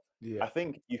Toulouse. But I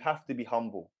think you have to be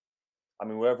humble. I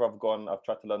mean, wherever I've gone, I've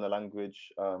tried to learn the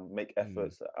language, make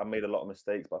efforts. I made a lot of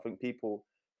mistakes, but I think people,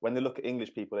 when they look at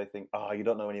English people, they think, oh, you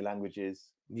don't know any languages.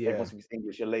 Everyone speaks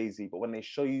English, you're lazy. But when they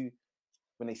show you,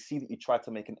 when they see that you try to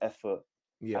make an effort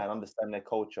and understand their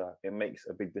culture, it makes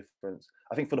a big difference.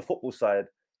 I think for the football side,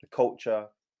 the culture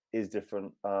is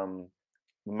different. The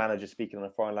manager speaking in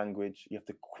a foreign language, you have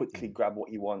to quickly grab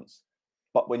what he wants.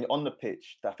 But when you're on the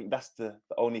pitch, I think that's the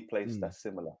only place that's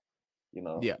similar. You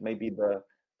know, maybe the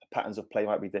patterns of play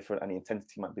might be different and the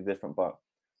intensity might be different, but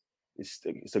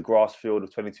it's a grass field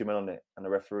with 22 men on it and the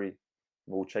referee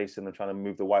all chasing and trying to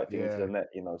move the white thing into the net,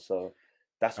 you know. So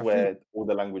that's where all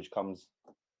the language comes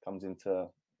into.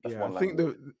 That's one language. I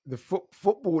think the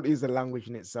football is a language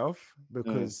in itself,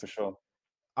 because for sure.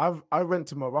 I went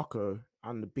to Morocco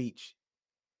on the beach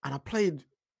and I played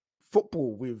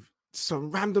football with some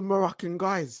random Moroccan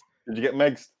guys. Did you get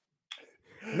megs?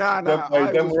 Nah.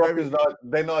 Them Moroccans,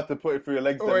 they know how to put it through your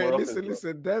legs. Wait,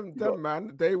 listen. Them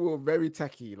man, they were very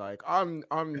techie. Like I'm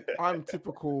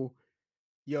typical.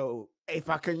 Yo, if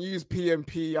I can use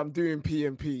PMP, I'm doing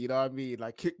PMP. You know what I mean?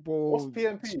 Like kickball, what's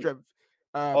PMP? Strength,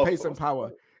 pace and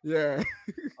power. Yeah.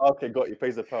 Okay, got you.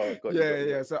 Pace and power. Got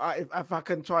you. So if I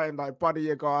can try and like body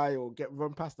a guy or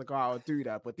run past the guy, I'll do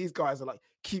that. But these guys are like,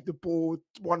 keep the ball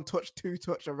 1 touch, 2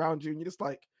 touch around you, and you're just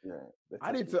like,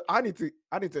 I need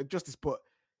to adjust this. But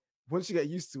once you get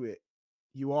used to it,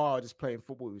 you are just playing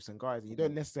football with some guys, and you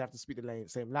don't necessarily have to speak the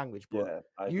same language. But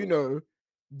you know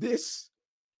this,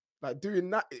 like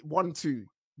doing that 1-2.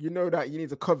 You know that you need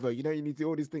to cover. You know you need to do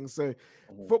all these things. So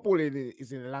football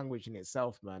is in a language in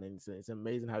itself, man, and it's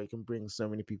amazing how you can bring so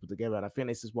many people together. And I think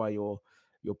this is why your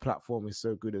platform is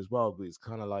so good as well. But it's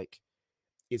kind of like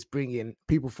it's bringing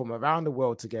people from around the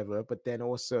world together, but then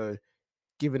also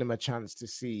giving them a chance to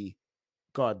see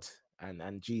God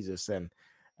and Jesus, and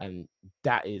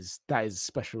that is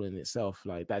special in itself.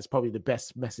 Like that's probably the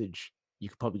best message you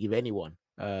could probably give anyone.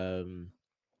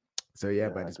 So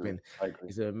man,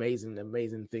 it's an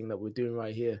amazing thing that we're doing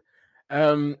right here.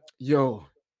 Yo,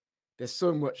 there's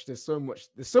so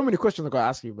many questions I got to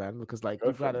ask you, man, because like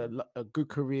you've had a good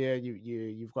career.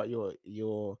 You've got your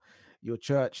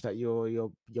church that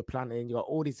you're planning. You got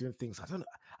all these different things. I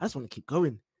just want to keep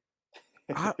going.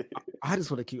 I just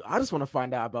want to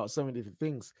find out about so many different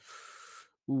things.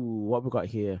 Ooh, what we got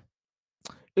here?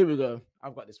 Here we go.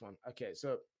 I've got this one. Okay,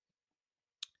 so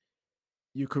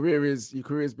your career has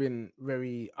been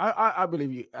very. I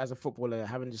believe you as a footballer,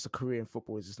 having just a career in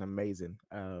football is just amazing.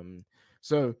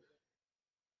 So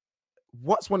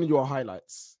what's one of your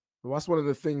highlights? What's one of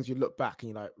the things you look back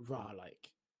and you're like, rah, like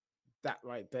that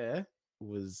right there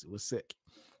was sick?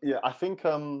 Yeah, I think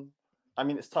I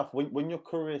mean, it's tough when your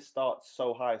career starts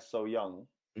so high, so young,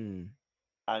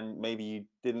 and maybe you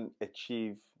didn't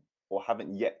achieve or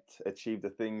haven't yet achieved the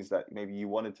things that maybe you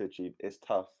wanted to achieve. It's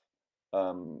tough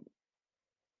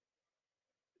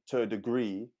to a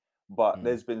degree, but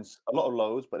there's been a lot of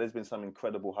lows, but there's been some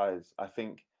incredible highs. I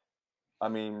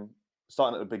mean,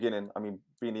 starting at the beginning, I mean,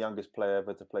 being the youngest player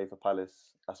ever to play for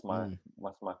Palace, that's my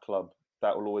club.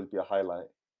 That will always be a highlight.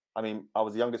 I mean, I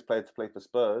was the youngest player to play for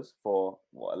Spurs for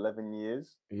 11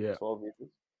 years, 12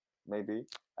 years, maybe.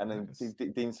 And then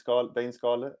Dean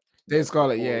Scarlett.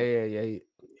 Yeah.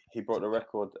 He broke the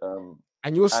record.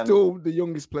 And you're still the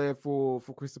youngest player for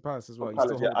Crystal Palace as well.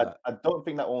 Palace, I don't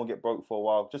think that one will get broke for a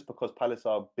while, just because Palace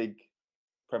are a big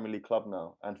Premier League club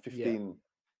now, and 15.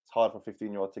 It's hard for a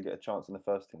 15-year-old to get a chance in the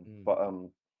first team. But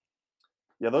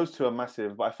Yeah, those two are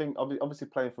massive. But I think obviously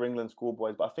playing for England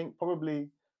schoolboys. But I think probably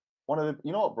one of the,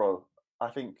 you know what, bro? I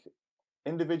think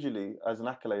individually as an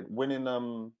accolade, winning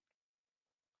the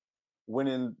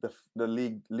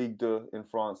Ligue 2 in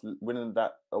France, winning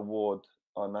that award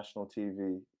on national TV,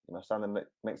 you know, standing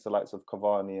next to the likes of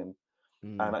Cavani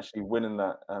and actually winning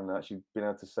that and actually being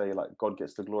able to say like God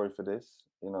gets the glory for this,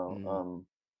 you know,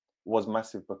 was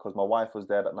massive because my wife was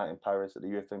there that night in Paris at the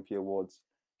UFMP Awards.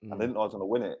 And I didn't know I was going to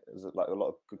win it. There's like a lot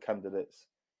of good candidates,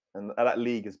 and that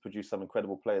league has produced some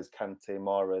incredible players, Kante,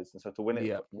 Mahrez, and so to win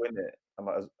it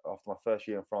after my first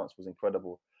year in France was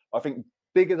incredible. I think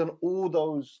bigger than all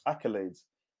those accolades,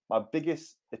 my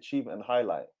biggest achievement and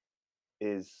highlight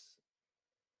is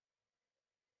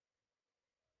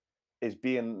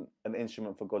being an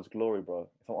instrument for God's glory, bro.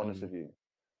 If I'm honest with you,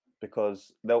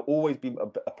 because there'll always be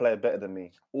a player better than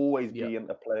me, always be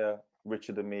a player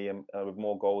richer than me and with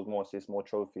more goals, more assists, more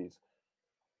trophies.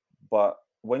 But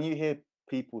when you hear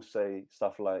people say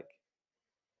stuff like,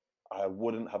 I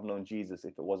wouldn't have known Jesus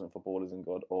if it wasn't for Ballers in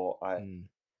God, or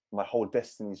my whole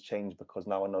destiny's changed because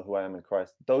now I know who I am in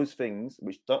Christ. Those things,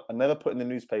 which are never put in the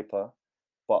newspaper,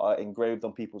 but are engraved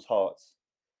on people's hearts,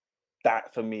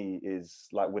 that for me is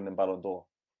like winning Ballon d'Or.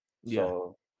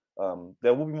 So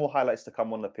there will be more highlights to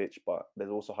come on the pitch, but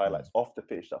there's also highlights off the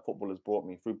pitch that football has brought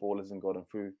me through Ballers in God and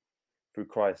through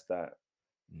Christ that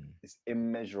is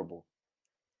immeasurable.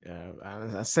 Yeah,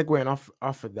 and segueing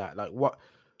off of that, like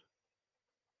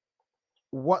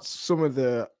what's some of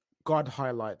the God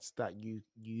highlights that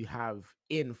you have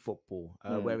in football,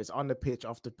 where it's on the pitch,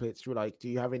 off the pitch? Like, do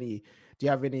you have any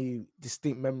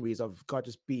distinct memories of God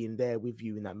just being there with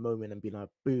you in that moment and being like,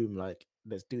 boom, like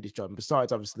let's do this job?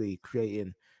 Besides, obviously,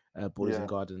 creating Ballers in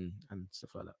God and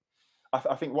stuff like that.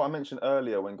 I think what I mentioned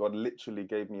earlier, when God literally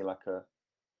gave me like a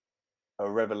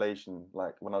revelation,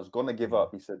 like when I was gonna give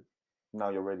up, He said, "Now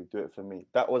you're ready, do it for me."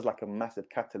 That was like a massive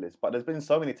catalyst. But there's been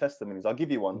so many testimonies. I'll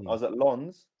give you one. I was at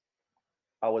Lons.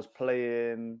 I was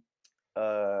playing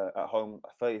at home,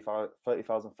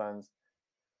 30,000 fans.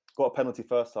 Got a penalty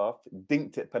first half,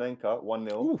 dinked it Panenka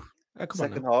 1-0.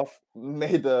 Second half,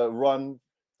 made a run,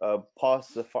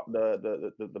 past the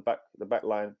back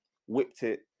line, whipped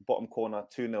it bottom corner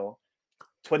 2-0.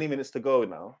 20 minutes to go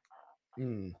now.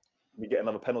 We get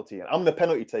another penalty. And I'm the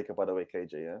penalty taker, by the way,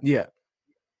 KJ. Yeah.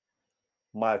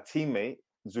 My teammate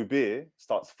Zubir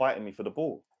starts fighting me for the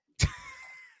ball,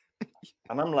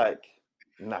 and I'm like,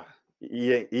 nah,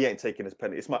 he ain't taking this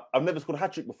penalty. I've never scored a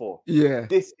hat trick before. Yeah.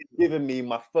 This is giving me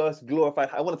my first glorified.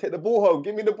 I want to take the ball home.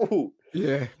 Give me the ball.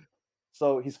 Yeah.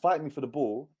 So he's fighting me for the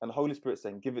ball, and the Holy Spirit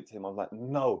saying, "Give it to him." I'm like,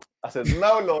 no. I said,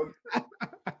 no, Lord.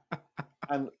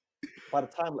 And by the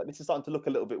time, like, this is starting to look a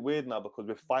little bit weird now because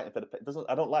we're fighting for the.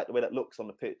 I don't like the way that looks on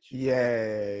the pitch.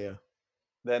 Yeah.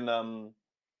 Then the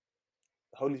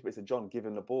Holy Spirit said, "John, give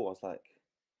him the ball." I was like,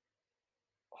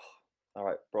 oh, all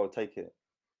right, bro, take it.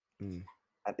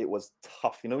 And it was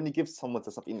tough. You know, when you give someone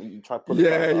to something, you try to pull it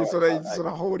back. Yeah, you sort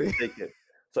of hold it. Take it.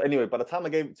 So anyway, by the time I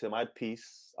gave it to him, I had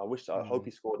peace. I hope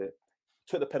he scored it.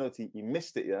 Took the penalty, he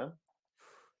missed it, yeah?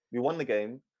 We won the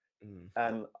game,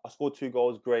 and I scored 2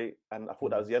 goals, great, and I thought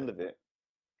that was the end of it.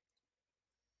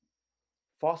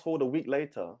 Fast forward a week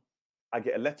later, I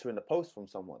get a letter in the post from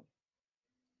someone.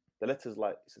 The letter's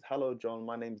like, it says, "Hello, John,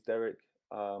 my name's Derek.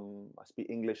 I speak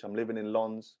English. I'm living in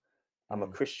Lons. I'm a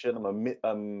Christian. I'm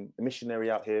a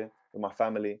missionary out here with my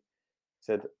family."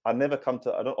 Said, I don't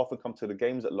often come to the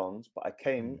games at Lons, but I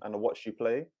came and I watched you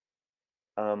play.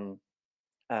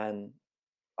 And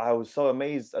I was so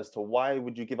amazed as to why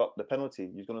would you give up the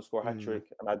penalty? You're going to score a hat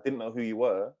trick, and I didn't know who you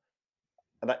were.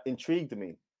 And that intrigued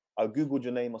me. I Googled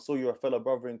your name. I saw you're a fellow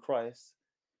brother in Christ.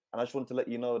 And I just wanted to let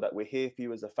you know that we're here for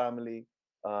you as a family.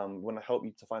 We want to help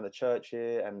you to find a church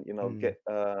here and, you know,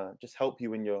 just help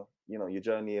you in your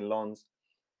journey in Lons.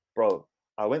 Bro,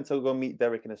 I went to go meet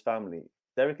Derek and his family.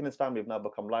 Derek and his family have now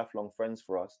become lifelong friends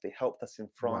for us. They helped us in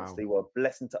France. Wow. They were a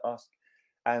blessing to us.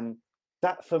 And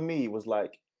that for me was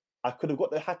like, I could have got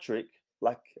the hat trick,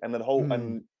 and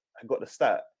I got the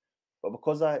stat. But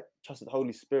because I trusted the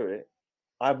Holy Spirit,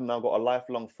 I've now got a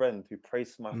lifelong friend who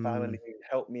prays for my family, who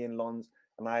helped me in Lons,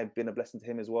 and I've been a blessing to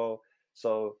him as well.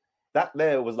 So that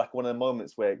there was like one of the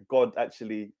moments where God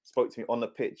actually spoke to me on the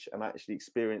pitch, and I actually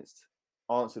experienced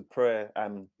answered prayer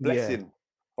and blessing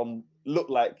from look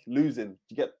like losing.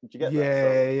 Do you get that?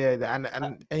 Yeah.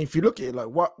 And if you look at it, like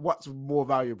what's more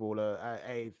valuable,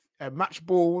 a match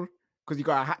ball because you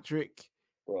got a hat trick,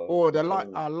 bro, or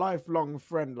a lifelong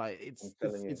friend? Like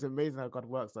it's amazing how God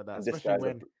works like that. And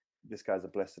especially this guy's a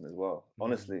blessing as well,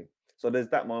 honestly. So there's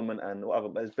that moment, and whatever.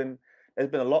 There's been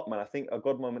a lot, man. I think a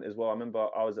God moment as well. I remember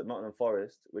I was at Nottingham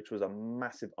Forest, which was a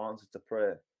massive answer to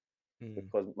prayer.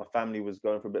 because my family was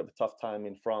going through a bit of a tough time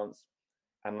in France,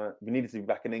 and we needed to be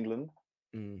back in England.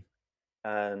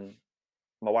 And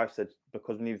my wife said,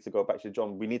 because we needed to go back to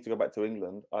John, we need to go back to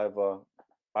England. Either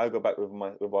I go back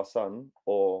with our son,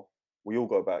 or we all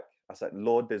go back. I said,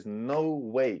 Lord, there's no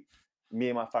way me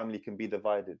and my family can be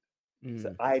divided.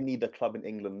 So I need a club in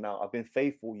England now. I've been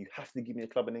faithful. You have to give me a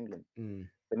club in England.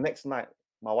 The next night,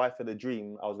 my wife had a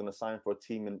dream. I was going to sign for a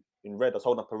team in red. I was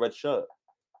holding up a red shirt.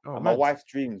 And my wife's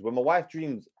dreams. When my wife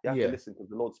dreams, you have to listen, because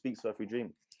the Lord speaks to every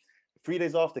dream. 3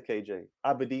 days after, KJ,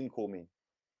 Aberdeen called me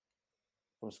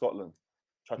from Scotland.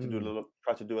 Tried to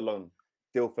do a loan.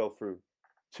 Deal fell through.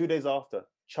 2 days after,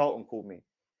 Charlton called me.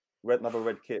 Another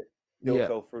red kit. Deal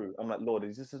fell through. I'm like, Lord,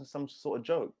 is this some sort of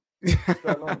joke? What's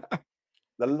going on?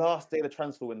 The last day of the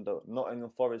transfer window,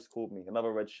 Nottingham Forest called me.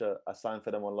 Another red shirt. I signed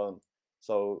for them on loan.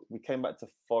 So we came back to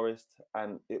Forest,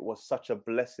 and it was such a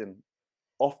blessing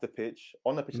off the pitch.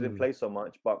 On the pitch, I didn't play so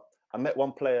much, but I met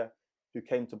one player who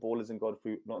came to Ballers in God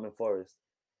through Nottingham Forest.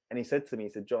 And he said to me, he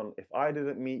said, John, if I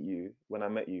didn't meet you when I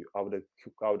met you, I would have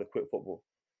quit football.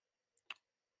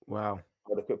 Wow. I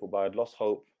would have quit football. I had lost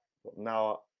hope. But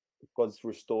now God's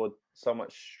restored so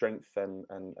much strength and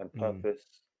purpose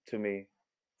to me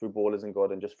through Ballers in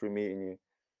God and just through meeting you.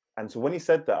 And so when he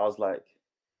said that, I was like,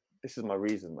 this is my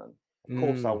reason, man. Of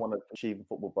course I want to achieve in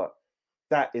football, but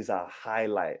that is a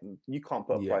highlight. You can't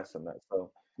put a price on that.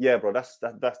 So yeah, bro, that's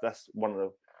one of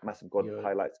the massive God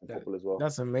highlights in football as well.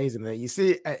 That's amazing. You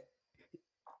see,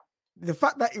 the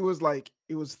fact that it was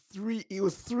 3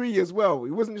 as well.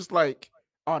 It wasn't just like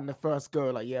on the first go,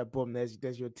 like, yeah, boom, there's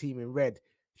your team in red.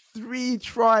 3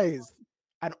 tries,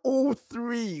 and all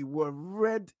 3 were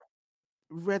red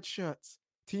shirts.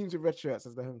 Teams with red shirts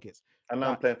as the home kits. And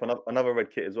now I'm playing for another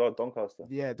red kit as well, Doncaster.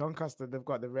 Yeah, Doncaster, they've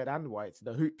got the red and white,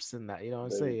 the hoops and that, you know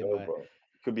what I'm saying? Go, bro.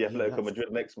 Could be Atletico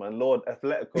Madrid next, man. Lord,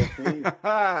 Atletico, please.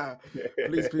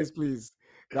 please.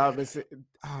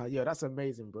 That's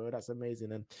amazing, bro. That's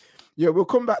amazing. And yeah, we'll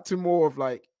come back to more of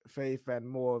like faith and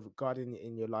more of God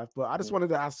in your life. But I just wanted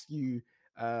to ask you,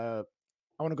 I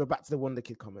want to go back to the Wonder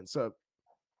Kid comment. So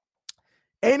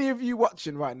any of you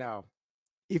watching right now,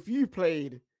 if you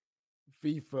played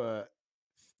FIFA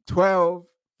 12,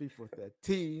 FIFA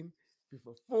 13,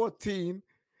 FIFA 14,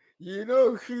 you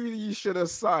know who you should have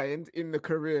signed in the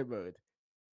career mode?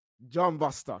 John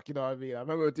Bostock, you know what I mean? I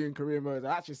remember doing career mode.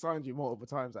 I actually signed you multiple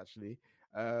times, actually.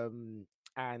 And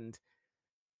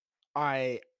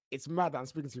it's mad that I'm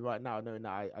speaking to you right now, knowing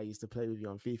that I used to play with you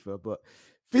on FIFA, but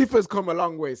FIFA's come a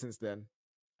long way since then.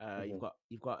 You've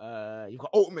got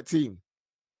Ultimate Team.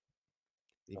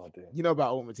 You know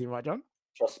about Ultimate Team, right, John?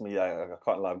 Trust me, I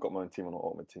can't lie. I've got my own team on the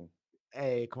Ultimate Team.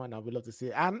 Hey, come on now, we'd love to see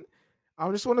it. And I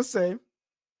just want to say,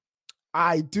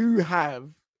 I do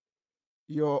have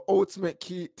your Ultimate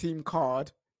Team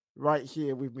card right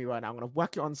here with me right now. I'm going to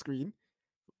whack it on screen.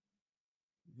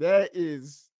 There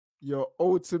is your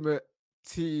Ultimate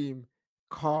Team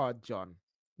card, John.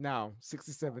 Now,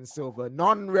 67 silver,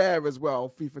 non-rare as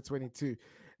well, FIFA 22.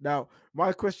 Now,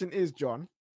 my question is, John,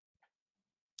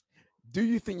 do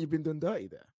you think you've been done dirty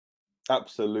there?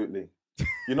 Absolutely.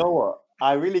 You know what?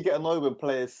 I really get annoyed when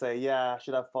players say, yeah, I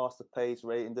should have faster pace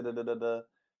rating,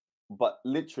 But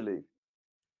literally,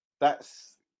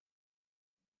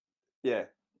 EA,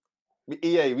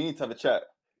 we need to have a chat.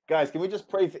 Guys, can we just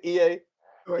pray for EA?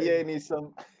 EA needs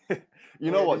some...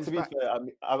 you know what? To be fair,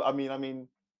 I mean,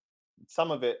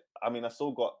 some of it, I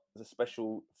still got the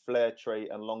special flare trait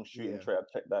and long shooting trait. I've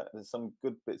checked that. There's some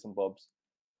good bits and bobs.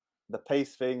 The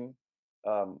pace thing,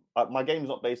 my game's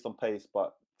not based on pace,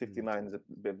 but 59 is a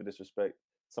bit of a disrespect.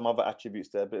 Some other attributes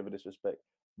there, a bit of a disrespect.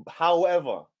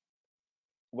 However,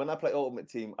 when I play Ultimate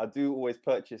Team, I do always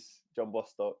purchase John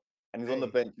Bostock, and he's on the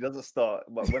bench. He doesn't start,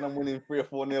 but when I'm winning 3 or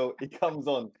 4-0, he comes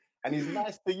on, and he's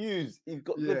nice to use. He's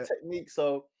got good technique,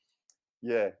 so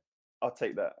yeah, I'll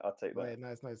take that. Right,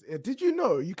 nice. Did you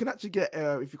know you can actually get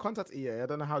if you contact EA? I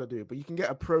don't know how to do it, but you can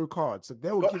get a pro card, so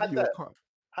they will give you a card.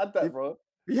 Had that, bro.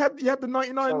 You had the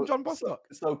 99 John Bostock.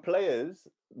 So players,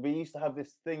 we used to have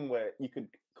this thing where you could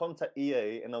contact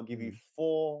EA and they'll give you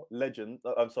 4 legends.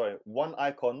 I'm sorry, 1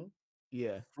 icon,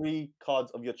 3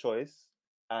 cards of your choice,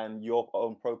 and your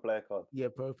own pro player card. Yeah,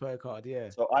 pro player card. Yeah.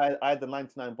 So I had the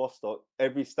 99 Bostock.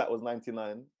 Every stat was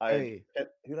 99. Who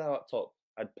did I have up top?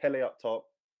 I had Pele up top.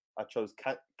 I chose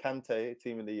Kante,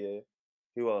 team of the year.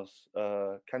 Who else?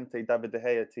 Kante, David De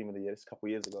Gea, team of the year. This a couple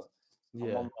of years ago.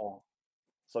 Yeah. One more.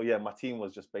 So yeah, my team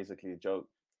was just basically a joke.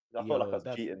 I felt like I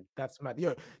was cheating. That's mad.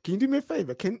 Yo, can you do me a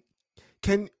favor?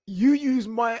 Can you use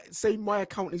my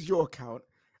account as your account,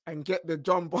 and get the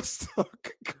John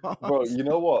Bostock Bro, cards. you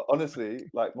know what? Honestly,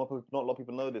 like not a lot of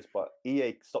people know this, but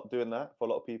EA stopped doing that for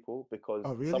a lot of people because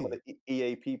Oh, some of really? the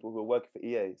EA people who are working for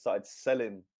EA started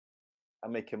selling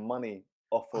and making money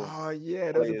off of Oh,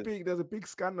 yeah. players. There's a big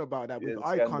scandal about that Yeah, with the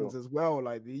icons scandal. as well.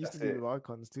 Like they used to That's do it. with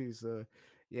icons too. So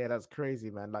yeah, that's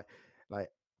crazy, man. Like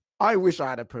I wish I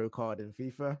had a pro card in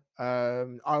FIFA.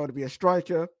 I would be a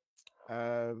striker.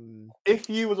 If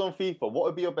you was on FIFA, what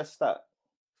would be your best stat?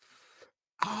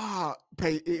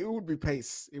 Pace. It would be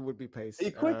pace. It would be Are pace.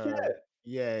 you quick? Yeah.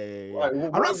 Yeah. Right. I'm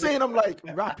What not would you, saying I'm like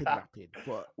rapid,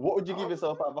 but what would you give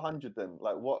yourself out of 100 then?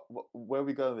 Like where are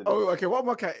we going with this? oh, okay. What am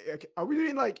I? Okay, are we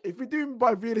doing like if we're doing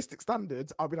by realistic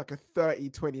standards? I'll be like a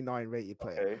 30-29 rated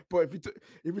player. Okay. But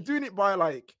if we're doing it by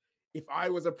like if I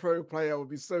was a pro player, I would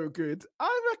be so good.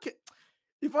 I reckon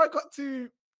if I got to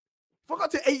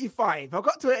 85, if I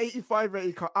got to an 85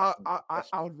 rated card,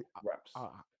 I would be Raps. I'm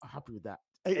happy with that.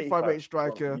 85 85. rated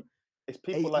striker. It's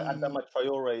people like 80. Adama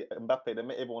Traore, Mbappe, they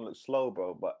make everyone look slow,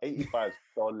 bro. But 85 is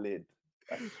solid.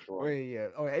 That's strong. Wait, yeah.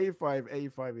 Oh, 85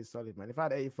 is solid, man. If I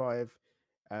had 85,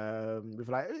 with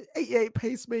like 88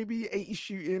 pace, maybe 80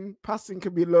 shooting, passing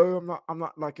can be low. I'm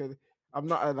not like you.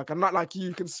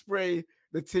 You can spray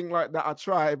the thing like that. I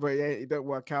try, but yeah, it don't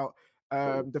work out.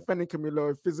 Defending can be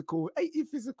low, physical, 80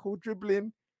 physical,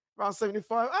 dribbling around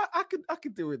 75. I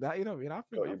could deal with that. You know what I mean? I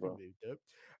think bro. it'd be dope.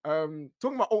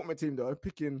 Talking about ultimate team though,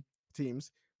 picking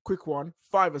teams. Quick one,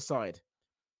 5-a-side.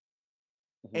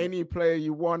 Any player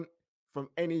you want from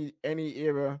any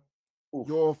era. Oof.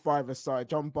 Your 5-a-side,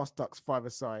 John Bostock's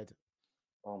 5-a-side.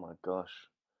 Oh my gosh.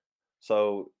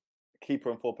 So keeper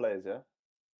and 4 players, yeah?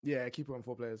 Yeah, keeper and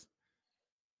 4 players.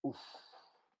 Oof.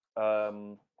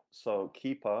 So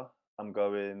keeper, I'm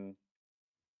going.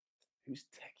 Who's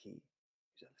techie?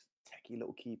 Who's a techie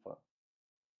little keeper?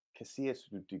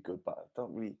 Casillas would do good, but I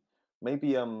don't really. Maybe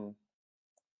you know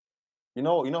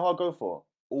how I'll go for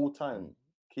all time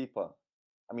keeper.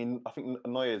 I mean, I think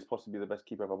Neuer is possibly the best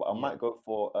keeper ever, but I might go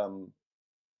for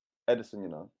Edison. You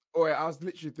know. Oh yeah, I was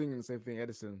literally thinking the same thing.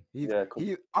 Edison.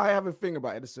 Cool. I have a thing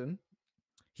about Edison.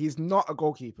 He's not a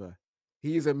goalkeeper.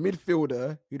 He is a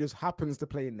midfielder who just happens to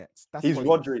play in nets. He's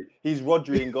Rodri. He's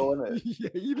Rodri in goal, isn't it? Yeah,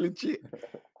 he legit.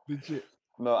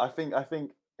 No, I think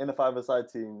in a 5-a-side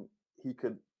team,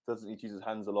 doesn't he use his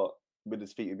hands a lot with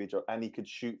his feet would be a joke, and he could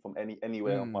shoot from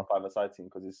anywhere on my 5-a-side team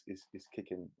because he's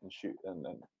kicking and shoot and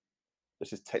it's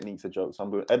just technique's a joke. So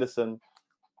I'm going Edison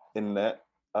in net.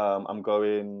 I'm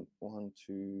going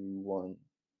 1-2-1.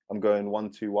 I'm going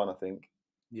 1-2-1. I think.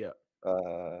 Yeah.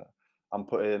 I'm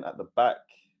putting at the back.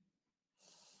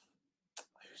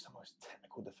 Who's the most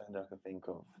technical defender I can think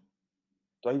of?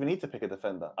 Do I even need to pick a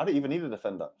defender? I don't even need a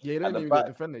defender. Yeah, you don't even get a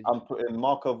defender. I'm putting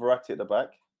Marco Verratti at the back.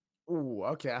 Oh,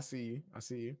 okay. I see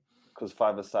you. Because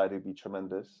 5-a-side would be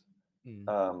tremendous. In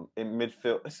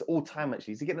midfield, it's all time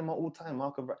actually. Is he getting them all time,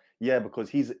 Marco Verratti? Yeah, because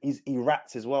he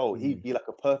rats as well. He'd be like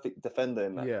a perfect defender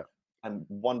in that. Yeah. And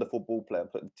wonderful ball player. I'm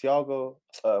putting Thiago,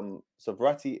 so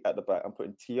Verratti at the back. I'm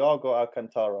putting Thiago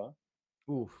Alcantara.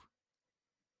 Oof.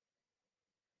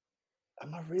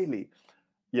 Am I really?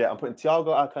 Yeah, I'm putting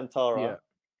Thiago Alcantara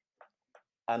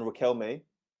and Riquelme.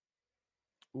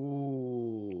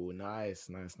 Ooh, nice.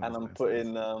 And I'm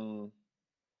putting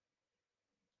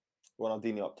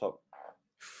Ronaldinho up top.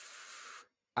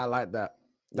 I like that.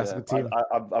 That's a good team.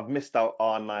 I've missed out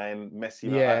R9,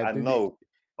 Messi. Yeah, I know.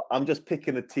 But I'm just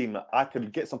picking a team that I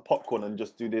could get some popcorn and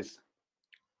just do this.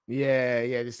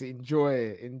 Yeah. Just enjoy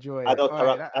it.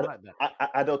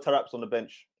 Adel Tarap's on the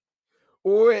bench.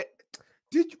 Oh,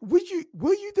 were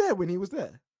you there when he was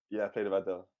there? Yeah, I played with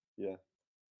Adel. Yeah.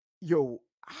 Yo,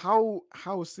 how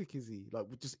sick is he? Like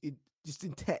just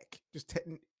in tech, just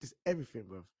everything,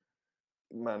 bro.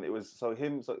 Man, it was so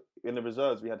in the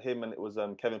reserves we had him and it was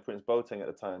Kevin Prince Boateng at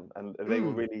the time, and they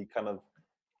were really kind of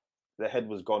their head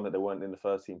was gone that they weren't in the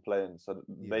first team playing, so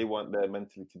they weren't there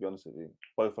mentally, to be honest with you.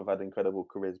 Both have had incredible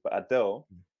careers, but Adel,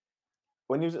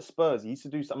 when he was at Spurs, he used to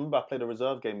do something. I remember I played a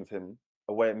reserve game with him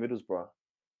away at Middlesbrough,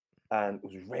 and it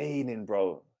was raining,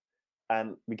 bro,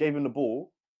 and we gave him the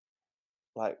ball.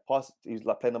 He was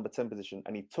like playing number 10 position,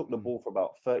 and he took the ball for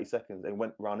about 30 seconds and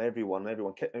went around everyone.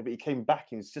 But he came back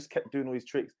and he just kept doing all these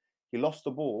tricks. He lost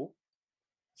the ball,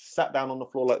 sat down on the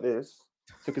floor like this,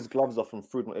 took his gloves off and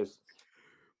threw them.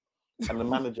 And the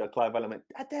manager, Clive Allen, went,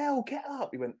 "Adele, get up."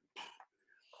 He went,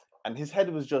 and his head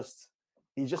was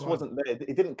he wasn't there.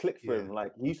 It didn't click for him.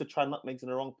 Like, he used to try nutmegs in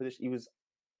the wrong position. He was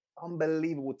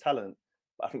unbelievable talent.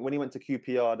 But I think when he went to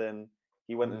QPR, then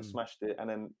he went and smashed it. And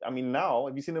then, I mean, now,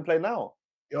 have you seen him play now?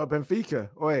 Yo, Benfica.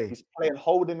 Oi. He's playing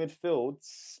holding midfield,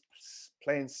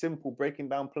 playing simple, breaking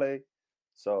down play.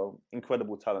 So,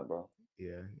 incredible talent, bro.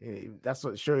 Yeah, that's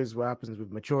what shows what happens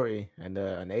with maturity and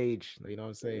age. You know what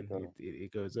I'm There you saying? go.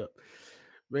 It goes up.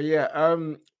 But yeah,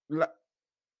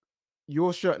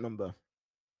 your shirt number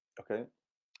Okay.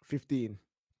 15.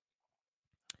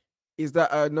 Is that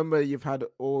a number you've had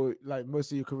all like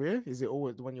most of your career? Is it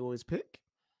always the one you always pick?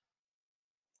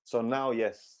 So now,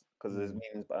 yes, because Mm,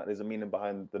 there's a meaning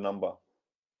behind the number.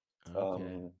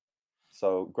 okay.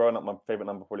 So growing up, my favorite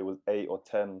number probably was 8 or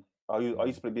 10. I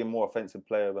used Mm, to be a more offensive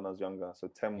player when I was younger, so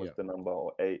 10 was yeah. the number,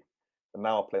 or 8. And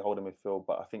now I play holding midfield,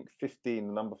 but I think 15,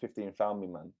 the number 15 found me,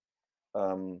 man.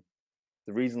 Um,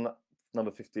 the reason that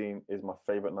number 15 is my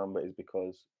favorite number is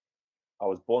because I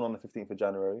was born on the 15th of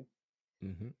January.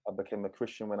 Mm-hmm. I became a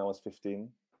Christian when I was 15.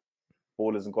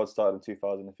 Ballers and God started in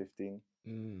 2015.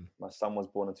 Mm, My son was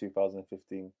born in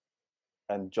 2015.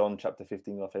 And John chapter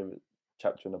 15 is my favorite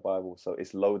chapter in the Bible. So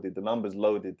it's loaded. The number's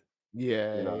loaded.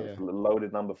 You yeah, know, it's yeah, a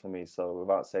loaded number for me. So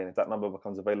without saying, if that number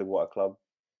becomes available at a club,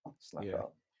 snap it yeah.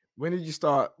 up. When did you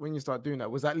start? When you start doing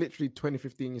that? Was that literally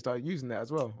 2015? You started using that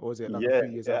as well, or was it like a Yeah, few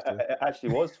years after? it actually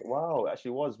was. Wow, it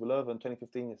actually was. We're over in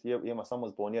 2015. Yeah, my son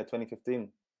was born. Yeah, 2015.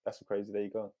 That's crazy. There you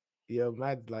go. Yeah,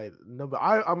 mad like number.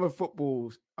 I'm a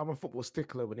football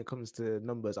stickler when it comes to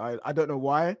numbers. I don't know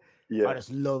why. I Yeah,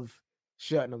 just love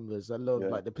shirt numbers. I love yeah.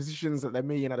 like the positions that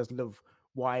they're in. I just love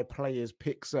why players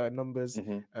pick certain numbers.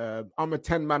 Mm-hmm. I'm a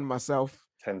 10 man myself.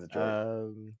 Ten's a joke.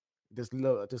 Um, just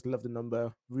love the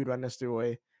number. Ruud van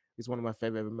Nistelrooy is one of my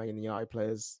favorite Man United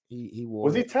players. He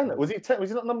Was wore he it. 10? Was he 10? Was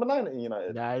he not number 9 at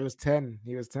United? Nah, he was 10.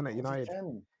 He was 10 at Or was he United.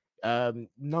 10?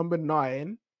 Number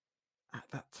 9 at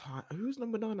that time. Who was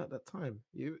number 9 at that time?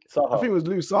 I think Saha. it was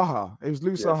Lou Saha. It was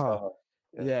Lou Yeah, Saha. Saha.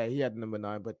 Yeah. Yeah, he had number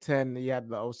 9, but 10, he had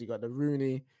obviously got the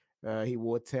Rooney. He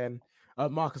wore 10.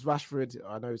 Marcus Rashford,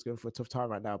 I know he's going for a tough time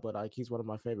right now, but like he's one of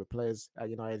my favorite players at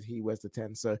United. He wears the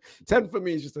 10. So 10 for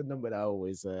me is just a number that I've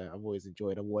always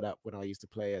enjoyed. I wore that when I used to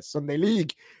play at Sunday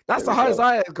League. That's There the we highest go.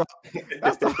 I ever got.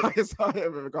 That's the highest I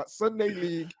ever got. Sunday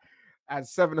League and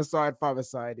 7-a-side,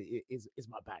 5-a-side is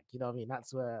my bag. You know what I mean?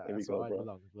 That's where There we go, I bro.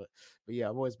 belong. But yeah,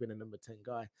 I've always been a number 10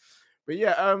 guy. But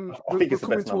yeah, I think we're it's the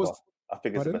coming best number. towards. I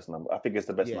think it's the Pardon? best number. I think it's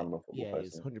the best Yeah, number in football, yeah,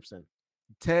 it's personally. 100%.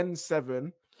 10,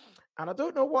 7. And I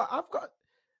don't know what I've got.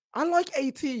 I like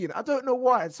 18. I don't know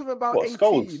why. It's something about What,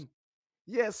 Scholes? 18.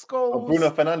 Yeah, Oh, Bruno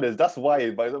Scholes. Fernandes. That's why,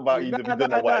 but it's not about you Nah, don't know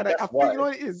nah, why. nah, nah. I That's think you know why.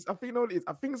 what it is. I think you know what it is.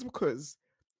 I think it's because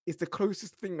it's the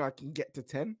closest thing I can get to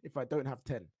 10 if I don't have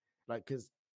 10. Like, because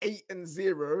 8 and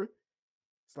 0,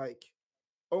 it's like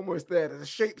almost there. The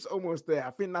shape's almost there.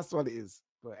 I think that's what it is.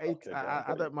 But 8, Okay, bro. I I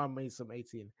got you. don't mind me some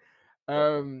 18.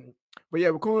 Okay. But yeah,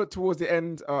 we're coming towards the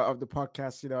end of the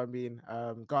podcast. You know what I mean,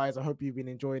 guys. I hope you've been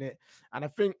enjoying it, and I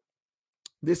think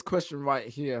this question right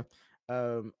here,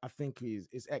 I think is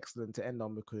excellent to end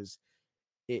on because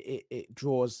it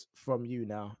draws from you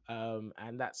now,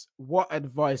 and that's what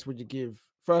advice would you give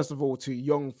first of all to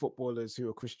young footballers who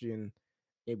are Christian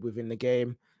within the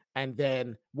game, and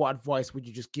then what advice would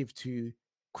you just give to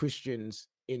Christians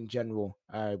in general,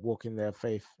 walking in their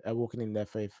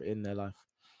faith in their life?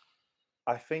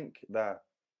 I think that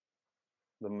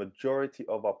the majority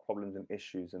of our problems and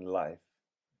issues in life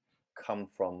come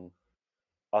from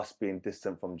us being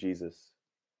distant from Jesus.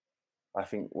 I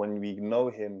think when we know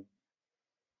him,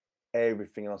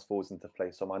 everything else falls into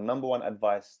place. So my number one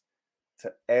advice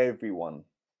to everyone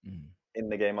Mm, in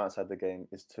the game, outside the game,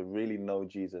 is to really know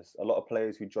Jesus. A lot of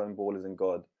players who join Ballers in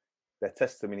God, their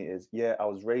testimony is, yeah, I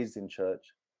was raised in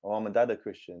church, my mom and dad are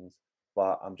Christians,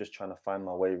 but I'm just trying to find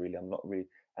my way, really. I'm not really,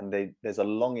 and there's a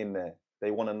longing there. They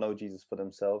want to know Jesus for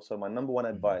themselves. So my number one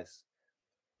mm, advice,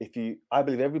 I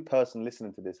believe every person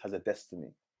listening to this has a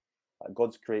destiny. Like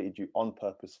God's created you on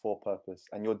purpose, for purpose,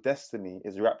 and your destiny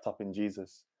is wrapped up in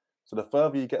Jesus. So the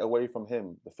further you get away from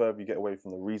him, the further you get away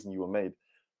from the reason you were made.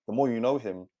 The more you know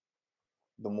him,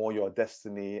 the more your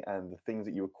destiny and the things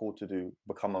that you were called to do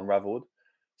become unraveled.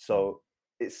 mm, So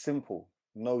it's simple.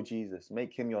 Know Jesus.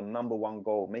 Make him your number one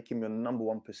goal. Make him your number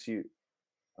one pursuit.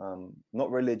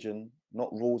 Not religion,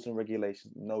 not rules and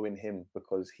regulations. Knowing him,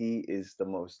 because he is the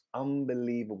most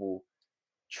unbelievable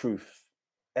truth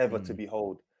ever to mm,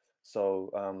 behold.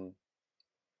 So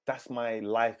that's my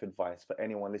life advice for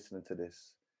anyone listening to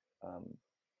this.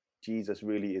 Jesus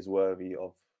really is worthy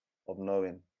of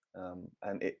knowing,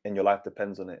 and your life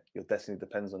depends on it. Your destiny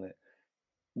depends on it.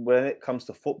 When it comes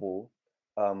to football,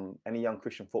 any young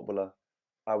Christian footballer,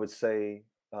 I would say,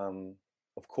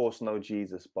 of course, know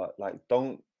Jesus, but like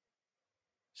don't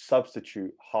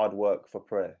substitute hard work for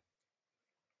prayer.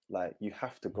 Like you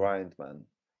have to mm, grind, man.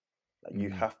 Like you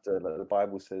mm, have to. Like the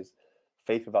Bible says,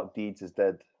 faith without deeds is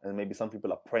dead. And maybe some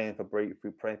people are praying for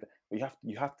breakthrough, praying for. But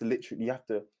you have to literally. You have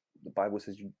to. The Bible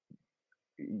says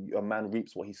a man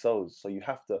reaps what he sows. So you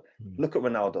have to look at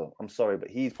Ronaldo. I'm sorry, but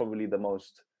he's probably the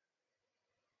most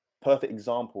perfect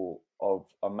example of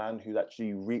a man who's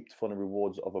actually reaped from the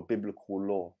rewards of a biblical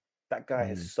law. That guy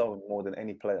has sown more than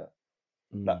any player.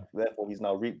 Therefore, he's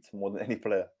now reaped more than any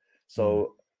player.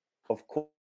 So, of course,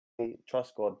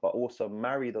 trust God, but also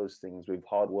marry those things with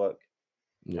hard work,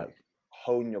 like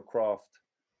hone your craft,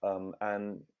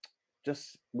 and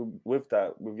just with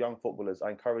that, with young footballers,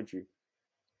 I encourage you,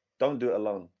 don't do it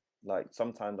alone. Like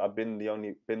sometimes I've been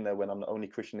there when I'm the only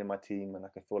Christian in my team, and I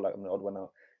can feel like I'm the odd one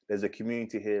out. There's a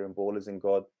community here in Ballers in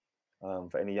God.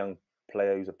 For any young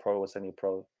player who's a pro or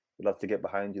semi-pro, we'd love to get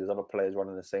behind you. There's other players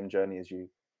running the same journey as you.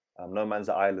 No man's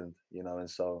an island, you know, and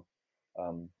so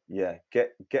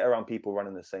get around people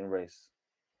running the same race.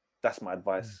 That's my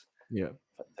advice. Yeah,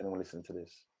 for anyone listening to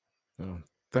this.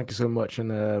 Thank you so much,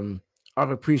 and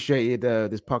I've appreciated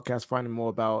this podcast, finding more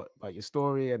about your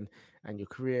story and your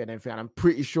career and everything. And I'm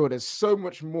pretty sure there's so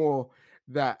much more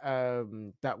that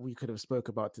that we could have spoke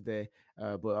about today,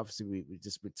 but obviously we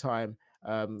just with time.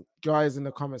 Guys in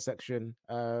the comment section,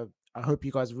 I hope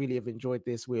you guys really have enjoyed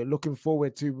this. We're looking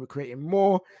forward to creating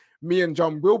more. Me and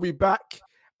John will be back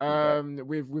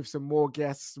with some more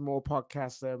guests, more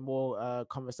podcasts, more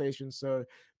conversations. So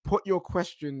put your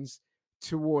questions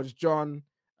towards John,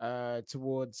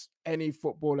 towards any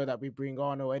footballer that we bring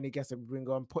on or any guest that we bring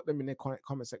on. Put them in the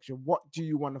comment section. What do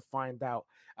you want to find out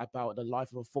about the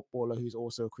life of a footballer who's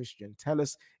also a Christian? Tell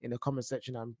us in the comment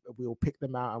section, and we'll pick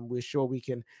them out, and we're sure we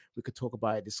could talk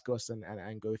about it, discuss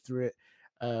and go through it.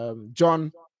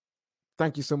 John,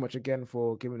 thank you so much again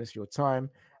for giving us your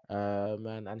time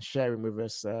and sharing with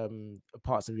us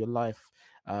parts of your life.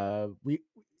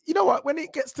 You know what, when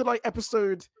it gets to like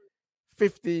episode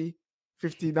 50,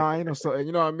 59 or something,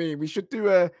 you know what I mean, we should do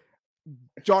a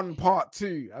John part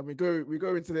 2, and we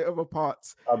go into the other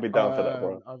parts. I'll be down for that,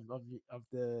 bro.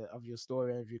 Of your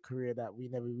story and of your career that we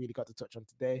never really got to touch on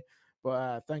today.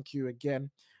 But thank you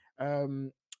again.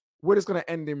 We're just gonna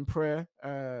end in prayer.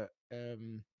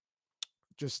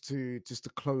 Just to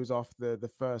close off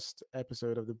the first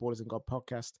episode of the Ballers and God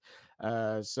podcast.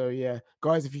 So yeah,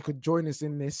 guys, if you could join us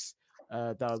in this,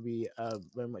 that would be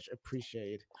very much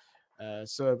appreciated.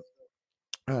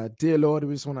 Dear Lord,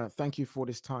 we just want to thank you for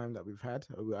this time that we've had.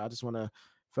 I just want to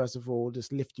first of all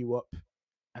just lift you up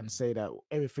and say that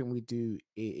everything we do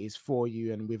is for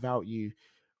you, and without you,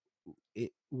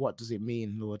 what does it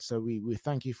mean, Lord? So we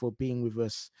thank you for being with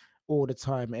us all the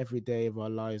time, every day of our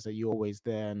lives, that you're always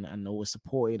there and always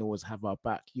supporting, always have our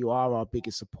back. You are our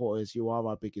biggest supporters. You are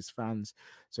our biggest fans.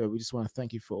 So we just want to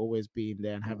thank you for always being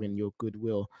there and having your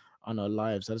goodwill on our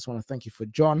lives. I just want to thank you for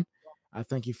John. I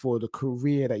thank you for the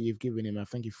career that you've given him. I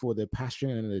thank you for the passion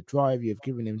and the drive you've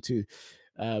given him to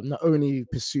not only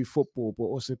pursue football, but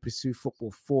also pursue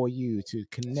football for you, to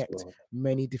connect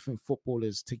many different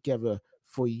footballers together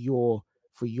for your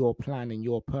plan and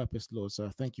your purpose, Lord. So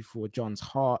thank you for John's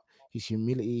heart, his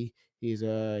humility,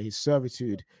 his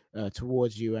servitude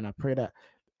towards you. And I pray that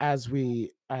as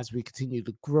we continue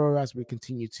to grow, as we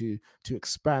continue to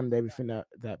expand everything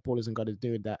that Ballers and God is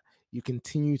doing, that you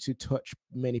continue to touch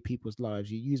many people's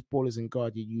lives. You use Ballers and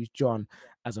God, you use John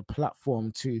as a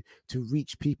platform to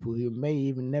reach people who may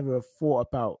even never have thought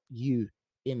about you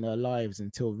in their lives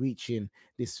until reaching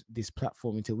this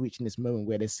platform, until reaching this moment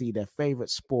where they see their favorite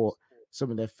sport, some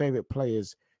of their favorite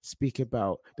players speak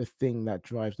about the thing that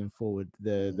drives them forward,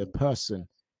 the person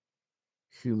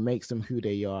who makes them who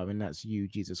they are, and that's you,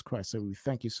 Jesus Christ. So we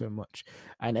thank you so much.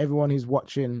 And everyone who's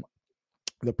watching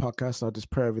the podcast, I just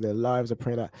pray over their lives. I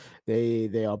pray that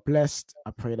they are blessed.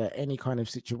 I pray that any kind of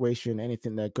situation,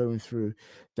 anything they're going through,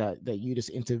 that you just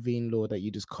intervene, Lord, that you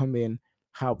just come in,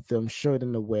 help them, show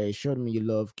them the way, show them your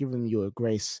love, give them your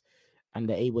grace, and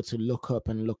they're able to look up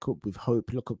with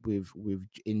hope, look up with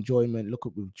enjoyment, look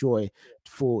up with joy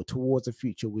towards the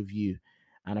future with you.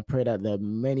 And I pray that there are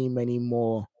many, many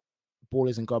more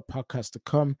Ballers and God podcasts to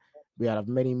come. We have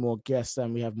many more guests,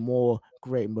 and we have more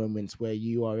great moments where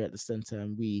you are at the center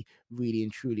and we really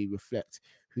and truly reflect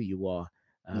who you are.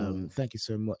 Thank you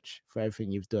so much for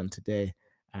everything you've done today.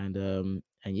 And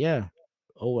yeah,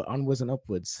 onwards and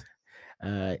upwards.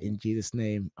 In Jesus'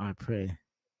 name, I pray.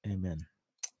 Amen.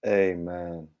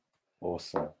 Amen.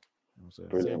 Awesome. So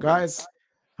guys,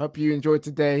 hope you enjoyed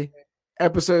today.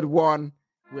 Episode 1.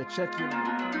 We're checking out.